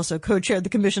 she's also co-chaired the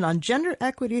Commission on Gender gender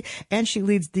equity, and she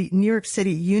leads the New York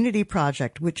City Unity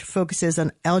Project, which focuses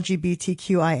on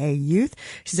LGBTQIA youth.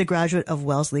 She's a graduate of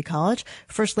Wellesley College.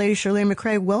 First Lady Chirlane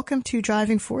McCray, welcome to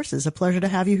Driving Forces. A pleasure to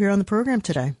have you here on the program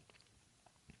today.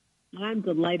 I'm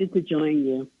delighted to join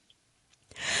you.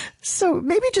 So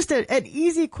maybe just an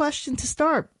easy question to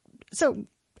start. So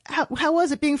how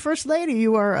was it being First Lady?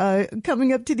 You are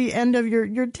coming up to the end of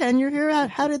your tenure here.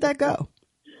 How did that go?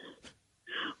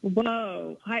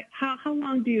 Whoa. How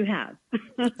long do you have?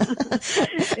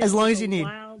 As long as you need. It's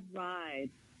a wild ride.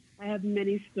 I have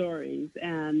many stories,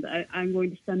 and I'm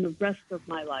going to spend the rest of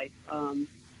my life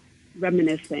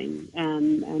reminiscing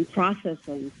and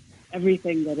processing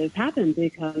everything that has happened,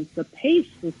 because the pace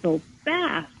is so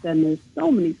fast and there's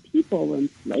so many people and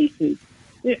places.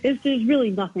 There's really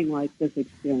nothing like this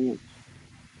experience.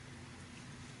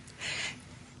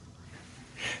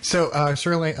 So,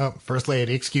 Chirlane, First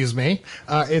Lady, excuse me.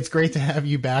 It's great to have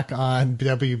you back on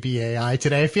WBAI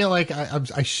today. I feel like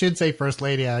I should say First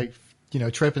Lady. I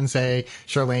trip and say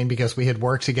Chirlane because we had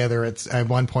worked together at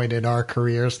one point in our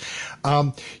careers.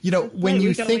 When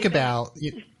you think about...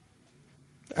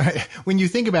 When you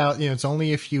think about, it's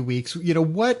only a few weeks,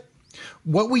 what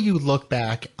will you look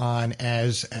back on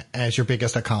as your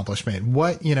biggest accomplishment?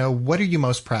 What are you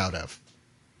most proud of?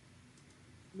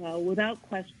 Well, without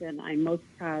question, I'm most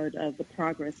proud of the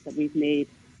progress that we've made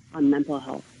on mental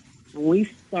health. When we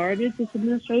started this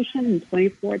administration in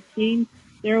 2014,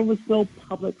 there was no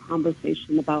public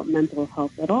conversation about mental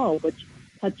health at all, which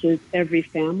touches every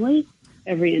family,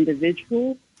 every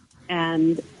individual,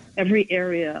 and every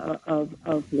area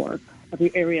of work,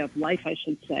 every area of life, I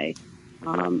should say.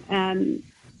 And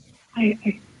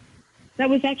that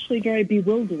was actually very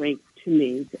bewildering to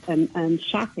me and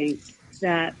shocking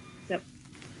that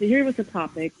here was a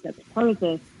topic that's part of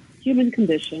the human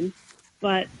condition,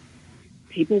 but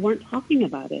people weren't talking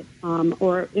about it.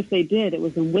 Or if they did, it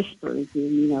was in whispers,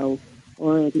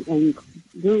 or in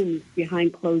rooms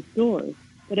behind closed doors.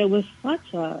 But it was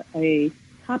such a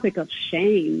topic of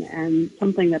shame and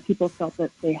something that people felt that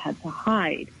they had to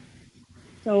hide.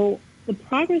 So the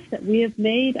progress that we have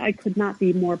made, I could not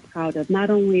be more proud of. Not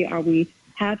only are we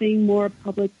having more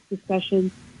public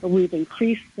discussions, but we've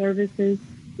increased services,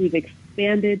 we've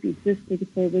expanded existing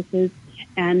services,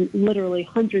 and literally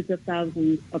hundreds of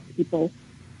thousands of people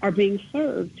are being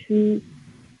served who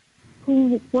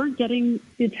weren't getting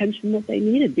the attention that they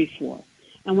needed before.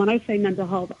 And when I say mental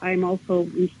health, I'm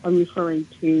referring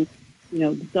to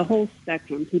the whole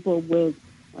spectrum, people with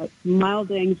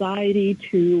mild anxiety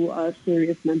to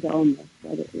serious mental illness,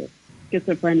 whether it's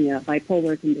schizophrenia,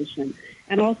 bipolar condition,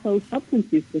 and also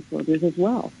substance use disorders as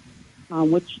well,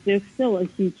 which there's still a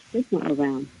huge stigma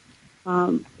around.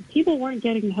 People weren't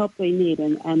getting the help they need,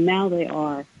 and now they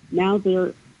are. Now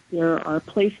there are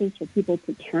places for people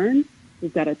to turn.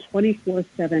 We've got a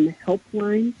 24/7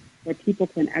 helpline where people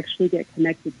can actually get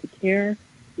connected to care.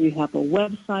 We have a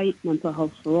website, Mental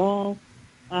Health for All,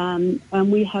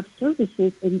 and we have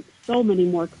services in so many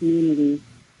more communities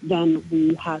than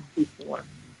we had before.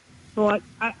 So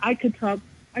I could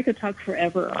talk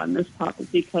forever on this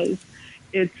topic because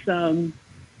it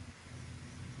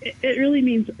really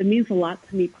means a lot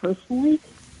to me personally,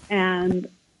 and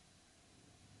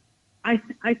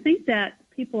I think that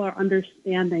people are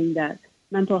understanding that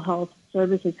mental health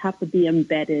services have to be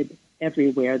embedded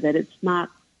everywhere, that it's not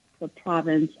the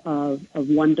province of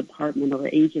one department or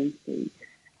agency.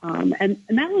 And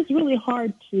that was really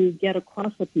hard to get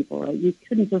across to people. Right? You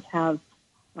couldn't just have,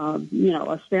 a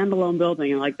standalone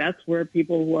building and that's where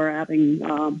people who are having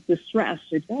distress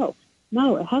should go.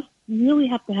 No, you really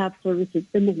have to have services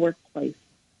in the workplace.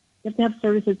 You have to have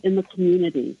services in the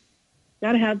community. You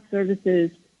got to have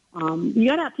services. You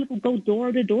got to have people go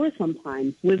door to door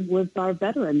sometimes with our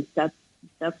veterans. That's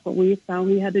what we found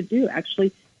we had to do.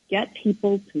 Actually, get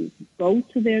people to go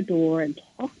to their door and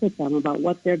talk with them about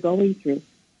what they're going through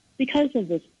because of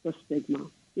the stigma.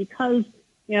 Because,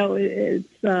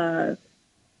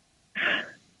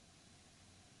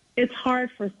 it's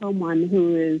hard for someone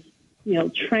who is,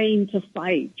 trained to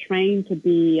fight, trained to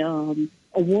be a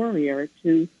warrior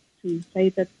to say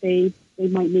that they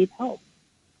might need help.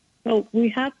 So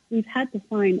we've had to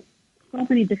find so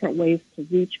many different ways to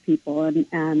reach people,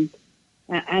 and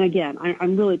again,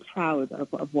 I'm really proud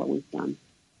of what we've done.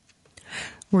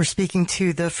 We're speaking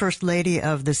to the First Lady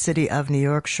of the City of New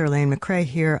York, Chirlane McCray,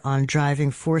 here on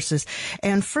Driving Forces.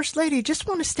 And First Lady, just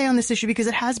want to stay on this issue because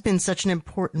it has been such an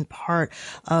important part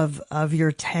of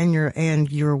your tenure and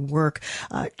your work.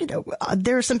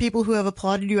 There are some people who have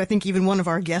applauded you. I think even one of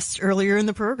our guests earlier in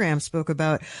the program spoke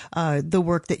about the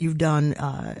work that you've done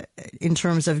in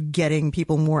terms of getting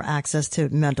people more access to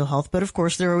mental health. But of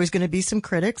course, there are always going to be some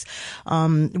critics.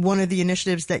 One of the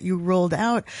initiatives that you rolled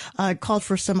out called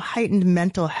for some heightened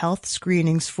mental health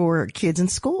screenings for kids in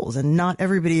schools, and not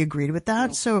everybody agreed with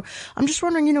that. So I'm just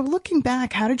wondering, looking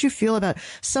back, how did you feel about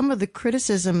some of the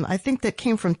criticism, I think, that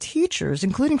came from teachers,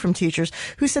 including from teachers,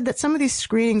 who said that some of these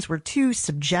screenings were too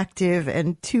subjective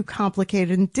and too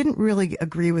complicated and didn't really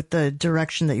agree with the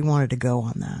direction that you wanted to go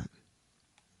on that?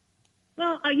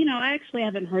 Well, I actually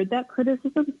haven't heard that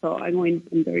criticism, so I'm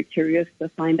very curious to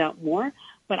find out more.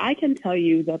 But I can tell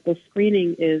you that the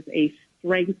screening is a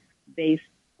strengths-based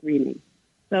screening.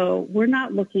 So we're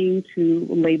not looking to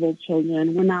label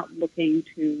children. We're not looking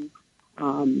to,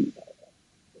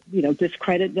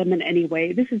 discredit them in any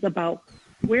way. This is about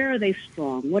where are they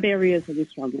strong? What areas are they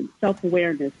strong in?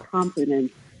 Self-awareness,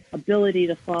 confidence, ability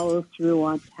to follow through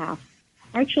on tasks.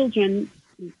 Our children,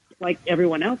 like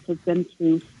everyone else, have been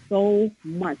through so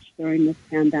much during this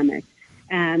pandemic.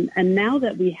 And now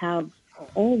that we have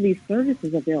all of these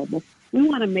services available, we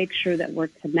want to make sure that we're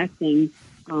connecting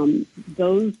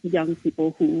those young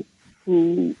people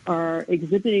who are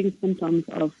exhibiting symptoms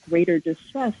of greater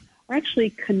distress are actually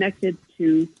connected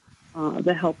to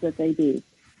the help that they need.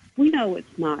 We know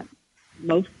it's not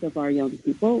most of our young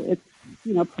people. It's,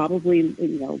 probably,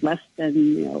 less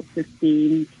than,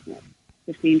 15,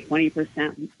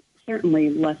 20%, certainly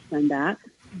less than that.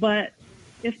 But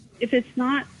if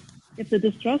the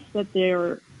distress that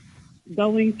they're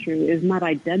going through is not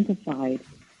identified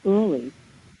early,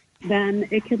 then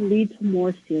it can lead to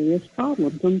more serious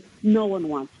problems. And no one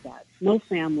wants that. No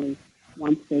family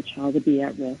wants their child to be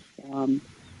at risk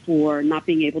for not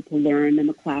being able to learn in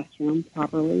the classroom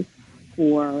properly,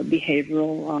 for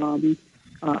behavioral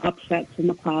upsets in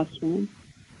the classroom,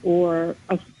 or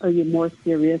a more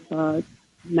serious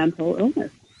mental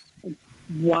illness.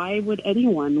 Why would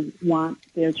anyone want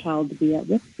their child to be at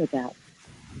risk for that?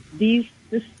 This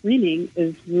screening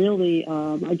is really,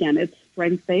 again, it's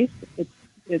strength-based.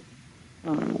 It's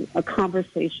a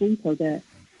conversation so that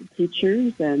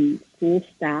teachers and school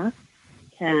staff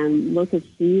can look and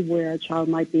see where a child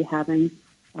might be having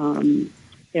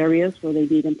areas where they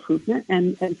need improvement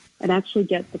and actually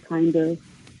get the kind of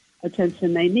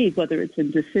attention they need, whether it's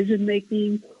in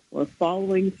decision-making or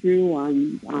following through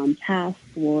on tasks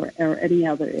or any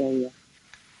other area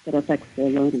that affects their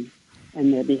learning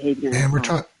and their behavior.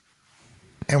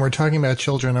 And we're talking about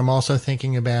children. I'm also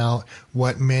thinking about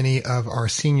what many of our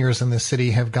seniors in the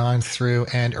city have gone through.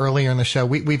 And earlier in the show,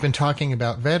 we've been talking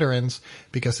about veterans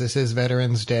because this is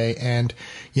Veterans Day. And,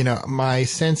 my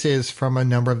sense is from a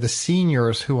number of the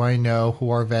seniors who I know who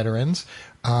are veterans,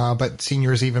 but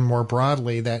seniors even more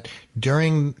broadly, that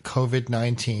during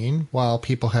COVID-19, while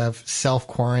people have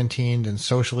self-quarantined and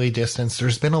socially distanced,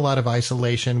 there's been a lot of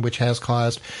isolation, which has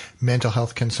caused mental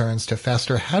health concerns to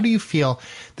fester. How do you feel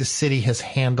the city has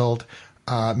handled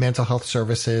mental health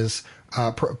services,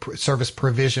 service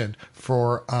provision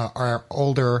for our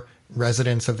older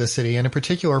residents of the city, and in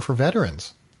particular for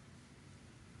veterans?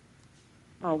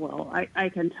 Oh, well, I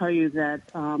can tell you that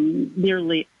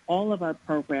nearly all of our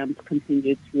programs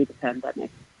continued through the pandemic.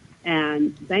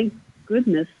 And thank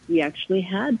goodness we actually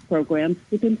had programs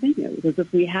to continue, because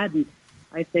if we hadn't,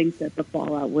 I think that the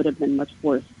fallout would have been much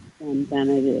worse than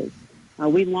it is.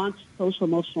 We launched social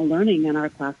emotional learning in our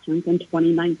classrooms in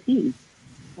 2019.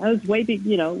 That was way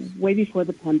before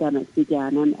the pandemic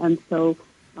began. And so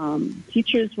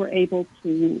teachers were able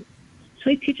to,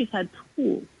 teachers had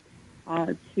tools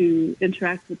to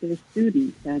interact with their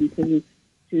students and to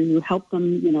help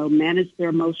them, manage their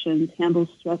emotions, handle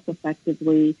stress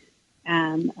effectively,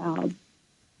 and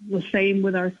the same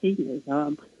with our seniors.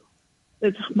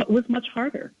 It was much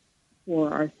harder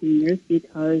for our seniors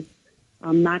because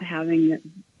not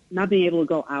being able to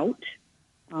go out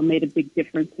made a big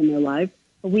difference in their lives.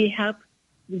 But we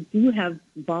do have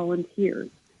volunteers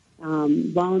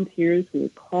who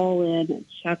would call in and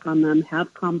check on them,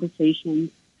 have conversations,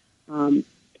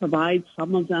 provide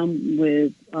some of them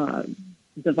with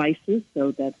devices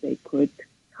so that they could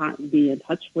be in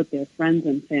touch with their friends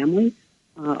and family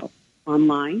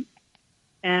online.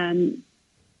 And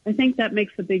I think that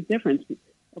makes a big difference.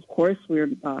 Of course, we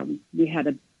had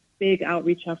a big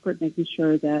outreach effort making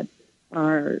sure that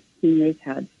our seniors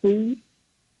had food,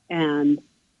 and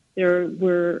there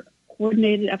were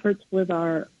coordinated efforts with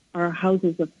our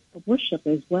houses of worship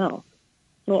as well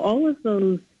So all of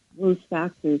those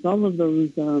factors, all of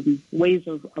those ways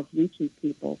of reaching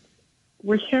people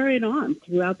were carried on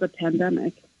throughout the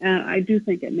pandemic. And I do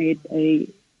think it made a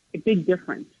big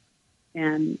difference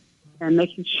and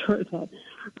making sure that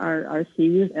our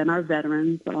seniors and our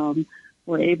veterans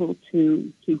were able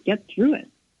to get through it.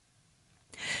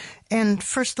 And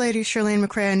First Lady Chirlane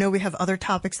McCray, I know we have other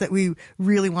topics that we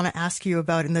really want to ask you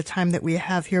about in the time that we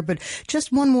have here, but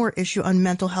just one more issue on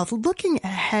mental health. Looking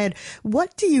ahead,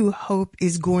 what do you hope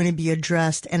is going to be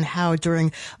addressed and how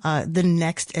during the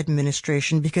next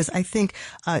administration? Because I think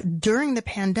during the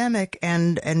pandemic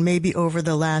and maybe over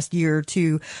the last year or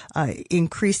two,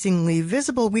 increasingly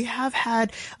visible, we have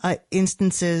had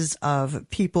instances of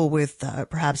people with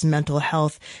perhaps mental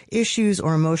health issues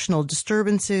or emotional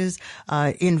disturbances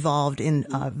involved in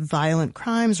violent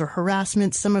crimes or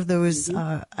harassment, some of those,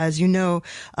 as you know,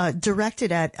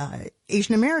 directed at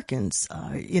Asian Americans,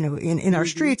 in our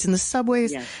streets, in the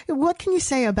subways. Yes. What can you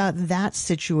say about that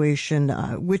situation,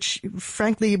 which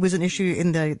frankly was an issue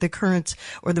in the current,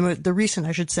 or the recent,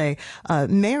 I should say,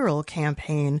 mayoral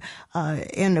campaign?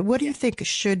 And what do you think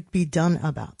should be done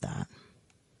about that?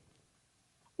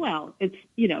 Well, it's,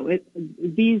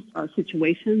 these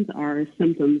situations are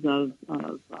symptoms of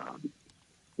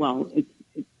it's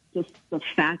just the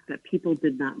fact that people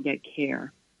did not get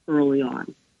care early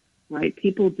on, right?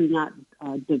 People do not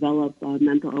develop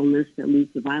mental illness that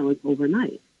leads to violence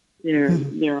overnight. There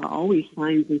are always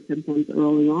signs and symptoms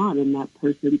early on in that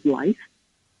person's life,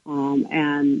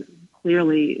 and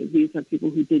clearly these are people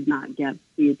who did not get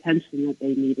the attention that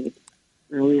they needed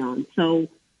early on. So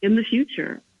in the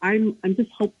future, I'm just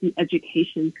hope the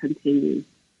education continues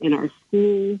in our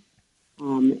schools,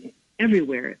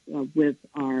 everywhere, with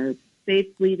our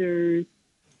faith leaders,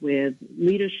 with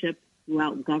leadership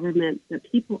throughout government, that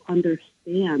people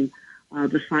understand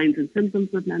the signs and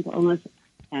symptoms of mental illness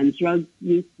and drug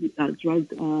abuse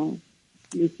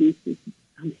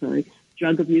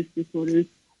disorders,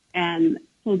 and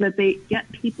so that they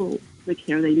get people the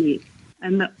care they need.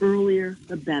 And the earlier,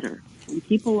 the better. When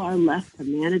people are left to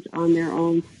manage on their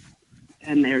own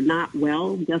and they're not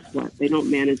well, guess what? They don't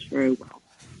manage very well.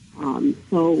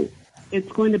 So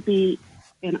it's going to be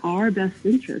in our best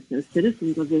interest as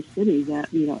citizens of this city that,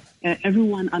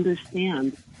 everyone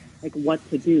understands what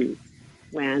to do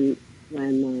when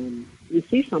you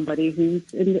see somebody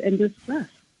who's in distress.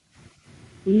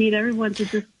 We need everyone to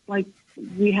just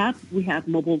we have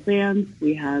mobile vans,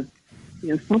 we have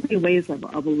so many ways of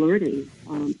alerting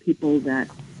people that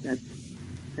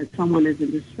someone is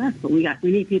in distress, but we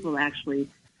need people to actually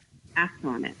act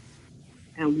on it.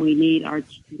 And we need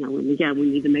we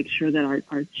need to make sure that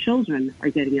our children are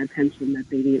getting attention that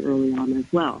they need early on as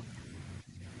well.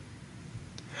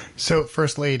 So,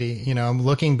 First Lady, I'm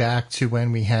looking back to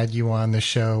when we had you on the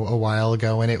show a while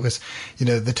ago, and it was,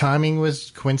 the timing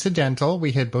was coincidental.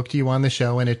 We had booked you on the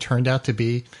show, and it turned out to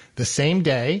be the same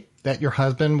day that your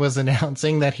husband was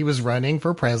announcing that he was running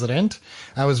for president.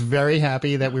 I was very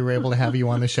happy that we were able to have you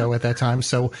on the show at that time.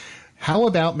 So, how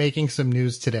about making some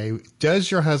news today?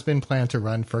 Does your husband plan to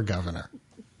run for governor?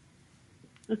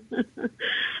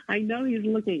 I know he's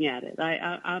looking at it.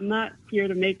 I'm not here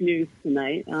to make news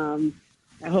tonight.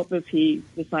 I hope if he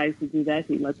decides to do that,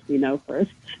 he lets me know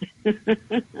first. Do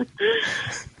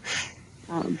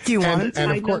you want him to?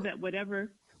 I know that whatever.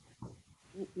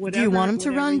 Do you want him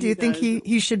to run? Do you think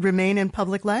he should remain in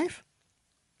public life?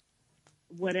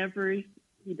 Whatever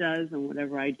he does and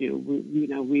whatever I do,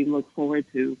 we look forward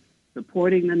to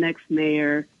supporting the next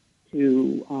mayor,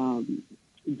 to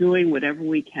doing whatever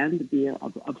we can to be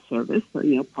of service.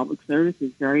 So, public service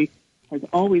has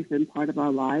always been part of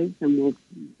our lives and will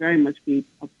very much be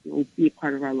a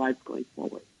part of our lives going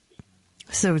forward.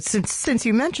 So since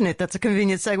you mentioned it, that's a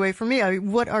convenient segue for me.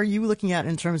 What are you looking at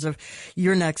in terms of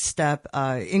your next step,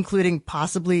 including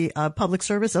possibly public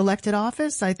service, elected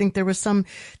office? I think there was some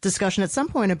discussion at some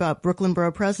point about Brooklyn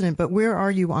Borough President, but where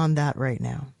are you on that right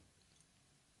now?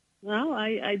 Well,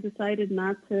 I decided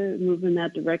not to move in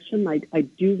that direction. I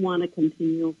do want to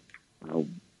continue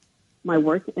my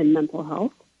work in mental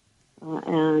health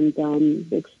and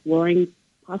exploring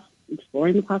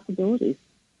the possibilities.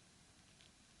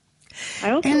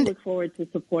 I also look forward to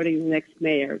supporting the next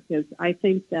mayor because I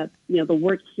think that the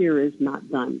work here is not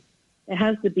done. It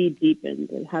has to be deepened.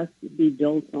 It has to be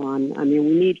built on. We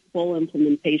need full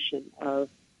implementation of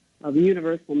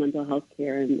universal mental health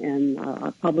care and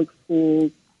our public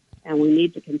schools. And we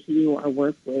need to continue our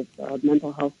work with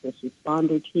mental health first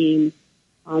responder teams.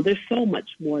 There's so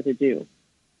much more to do,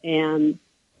 and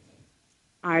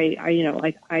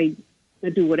I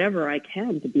do whatever I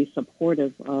can to be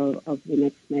supportive of the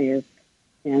next mayor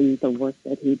and the work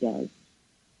that he does.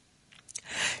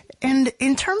 And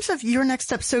in terms of your next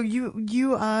step, so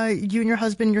you and your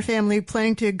husband, your family,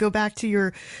 planning to go back to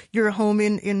your home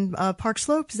in Park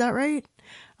Slope, is that right?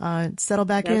 Settle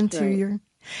back That's into right. your.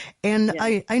 And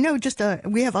Yeah. I know just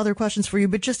we have other questions for you,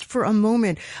 but just for a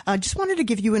moment, just wanted to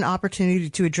give you an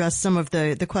opportunity to address some of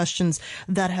the questions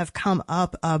that have come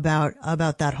up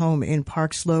about that home in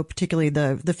Park Slope, particularly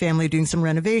the family doing some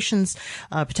renovations,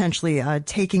 potentially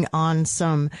taking on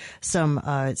some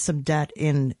debt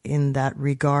in that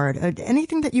regard.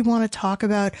 Anything that you want to talk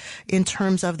about in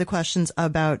terms of the questions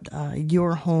about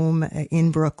your home in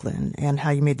Brooklyn and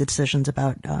how you made the decisions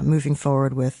about moving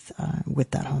forward with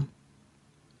that home?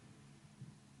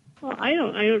 Well, I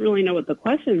don't really know what the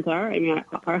questions are. I mean,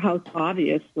 our house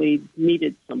obviously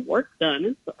needed some work done.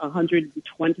 It's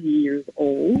 120 years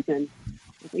old, and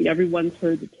I think everyone's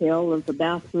heard the tale of the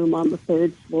bathroom on the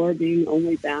third floor being the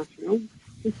only bathroom.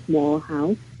 It's a small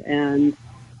house, and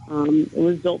it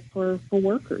was built for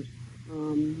workers.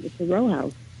 It's a row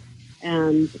house,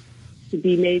 and to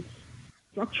be made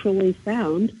structurally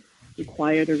sound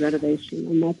required a renovation,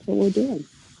 and that's what we're doing.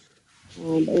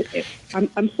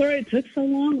 I'm sorry it took so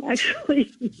long,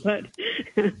 actually, but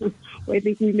I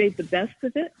think we made the best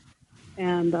of it,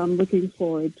 and I'm looking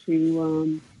forward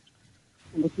to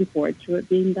it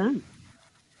being done.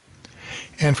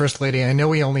 And First Lady, I know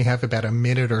we only have about a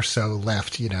minute or so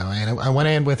left, and I want to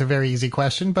end with a very easy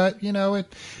question, but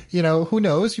who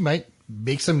knows? You might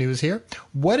make some news here.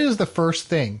 What is the first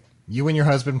thing you and your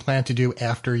husband plan to do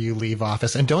after you leave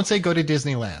office? And don't say go to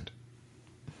Disneyland.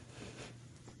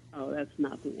 Oh, that's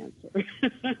not the answer.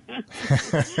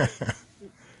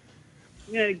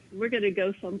 We're going to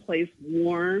go someplace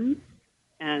warm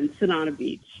and sit on a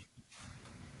beach.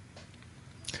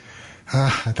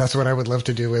 That's what I would love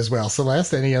to do as well.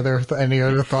 Celeste, any other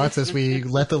thoughts as we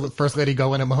let the First Lady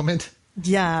go in a moment?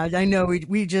 Yeah, I know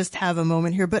we just have a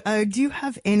moment here, but do you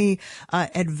have any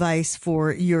advice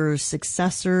for your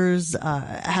successors,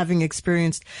 having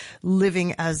experienced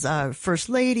living as First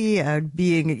Lady,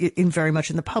 being in very much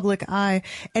in the public eye?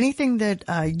 Anything that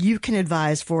you can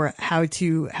advise for how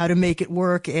to make it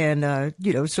work and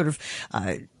sort of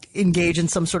engage in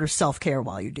some sort of self-care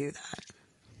while you do that?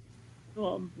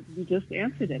 Well, you just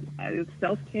answered it. It's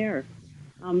self-care.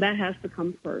 That has to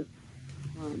come first.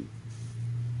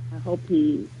 I hope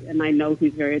and I know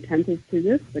he's very attentive to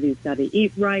this, but he's got to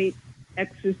eat right,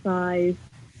 exercise,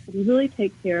 and really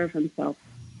take care of himself.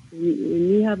 When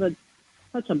you have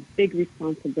such a big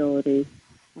responsibility,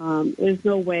 there's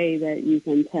no way that you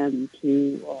can tend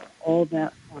to all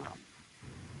that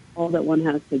one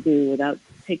has to do without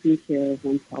taking care of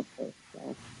oneself first.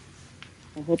 So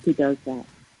I hope he does that.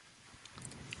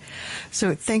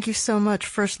 So thank you so much,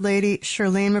 First Lady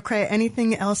Chirlane McCray.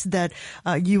 Anything else that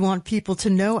you want people to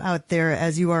know out there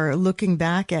as you are looking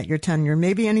back at your tenure?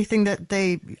 Maybe anything that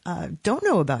they don't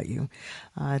know about you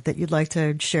that you'd like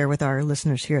to share with our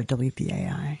listeners here at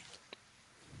WBAI?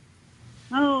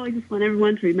 Oh, I just want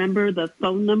everyone to remember the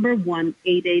phone number,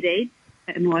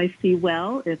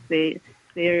 1-888-NYC-WELL. If they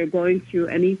are going through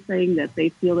anything that they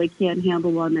feel they can't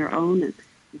handle on their own and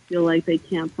you feel like they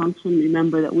can't function,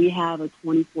 remember that we have a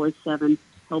 24/7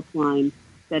 helpline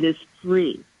that is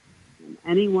free. And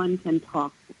anyone can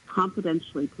talk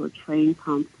confidentially to a trained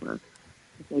counselor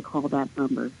if they call that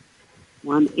number,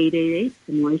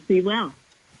 1-888-NYC-WELL.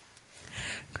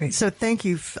 Great. So thank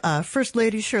you, First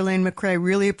Lady Chirlane McCray.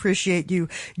 Really appreciate you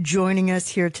joining us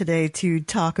here today to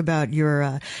talk about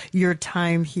your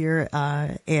time here.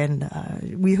 And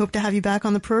we hope to have you back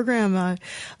on the program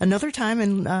another time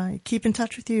and keep in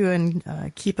touch with you and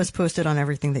keep us posted on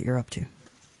everything that you're up to.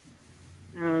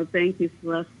 Oh, thank you,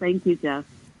 Celeste. Thank you, Jeff.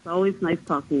 It's always nice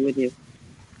talking with you.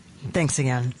 Thanks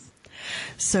again.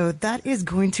 So that is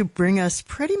going to bring us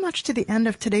pretty much to the end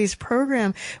of today's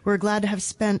program. We're glad to have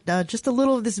spent just a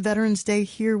little of this Veterans Day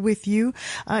here with you.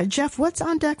 Jeff, what's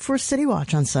on deck for City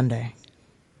Watch on Sunday?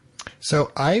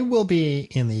 So I will be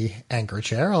in the anchor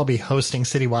chair. I'll be hosting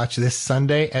City Watch this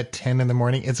Sunday at 10 in the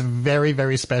morning. It's a very,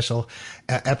 very special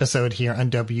episode here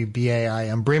on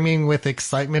WBAI. I'm brimming with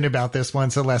excitement about this one,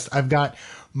 Celeste. I've got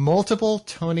multiple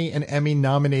Tony and Emmy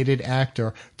nominated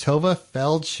actor Tova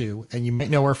Feldshuh, and you might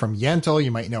know her from Yentl,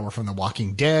 you might know her from The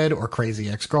Walking Dead or Crazy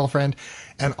Ex-Girlfriend,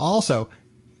 and also,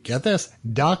 get this,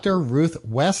 Dr. Ruth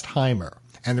Westheimer.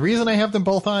 And the reason I have them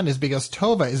both on is because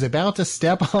Tova is about to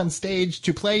step on stage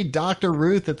to play Dr.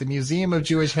 Ruth at the Museum of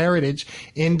Jewish Heritage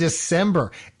in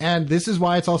December. And this is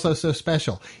why it's also so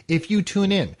special. If you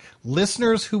tune in,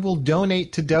 listeners who will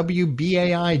donate to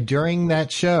WBAI during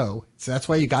that show, so that's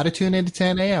why you got to tune in to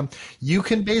 10 a.m., you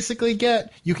can get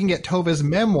Tova's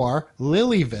memoir,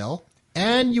 Lilyville,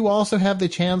 And you also have the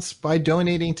chance by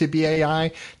donating to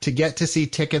BAI to get to see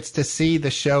tickets to see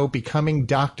the show Becoming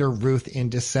Dr. Ruth in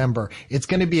December. It's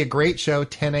going to be a great show,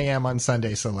 10 a.m. on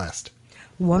Sunday, Celeste.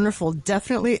 Wonderful.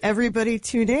 Definitely everybody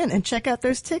tune in and check out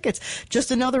those tickets.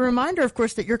 Just another reminder, of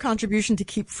course, that your contribution to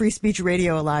keep free speech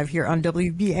radio alive here on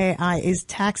WBAI is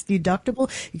tax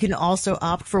deductible. You can also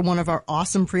opt for one of our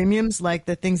awesome premiums like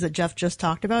the things that Jeff just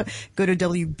talked about. Go to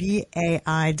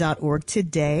WBAI.org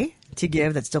today to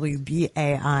give. That's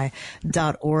WBAI.org.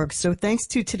 So thanks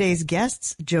to today's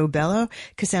guests, Joe Bello,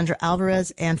 Cassandra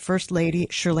Alvarez, and First Lady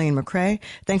Chirlane McCray.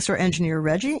 Thanks to our engineer,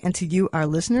 Reggie, and to you, our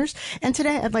listeners. And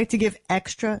today I'd like to give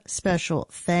extra special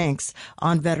thanks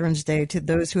on Veterans Day to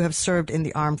those who have served in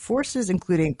the armed forces,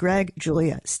 including Greg,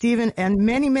 Julia, Stephen, and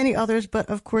many, many others. But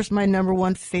of course, my number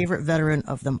one favorite veteran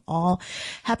of them all.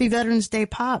 Happy Veterans Day,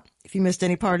 Pop. If you missed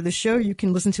any part of the show, you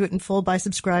can listen to it in full by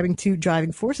subscribing to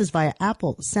Driving Forces via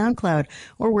Apple, SoundCloud,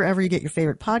 or wherever you get your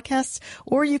favorite podcasts,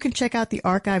 or you can check out the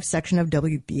archive section of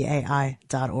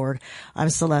WBAI.org. I'm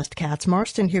Celeste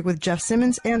Katz-Marston here with Jeff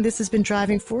Simmons, and this has been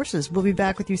Driving Forces. We'll be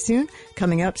back with you soon.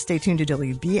 Coming up, stay tuned to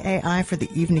WBAI for the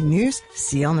evening news.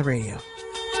 See you on the radio.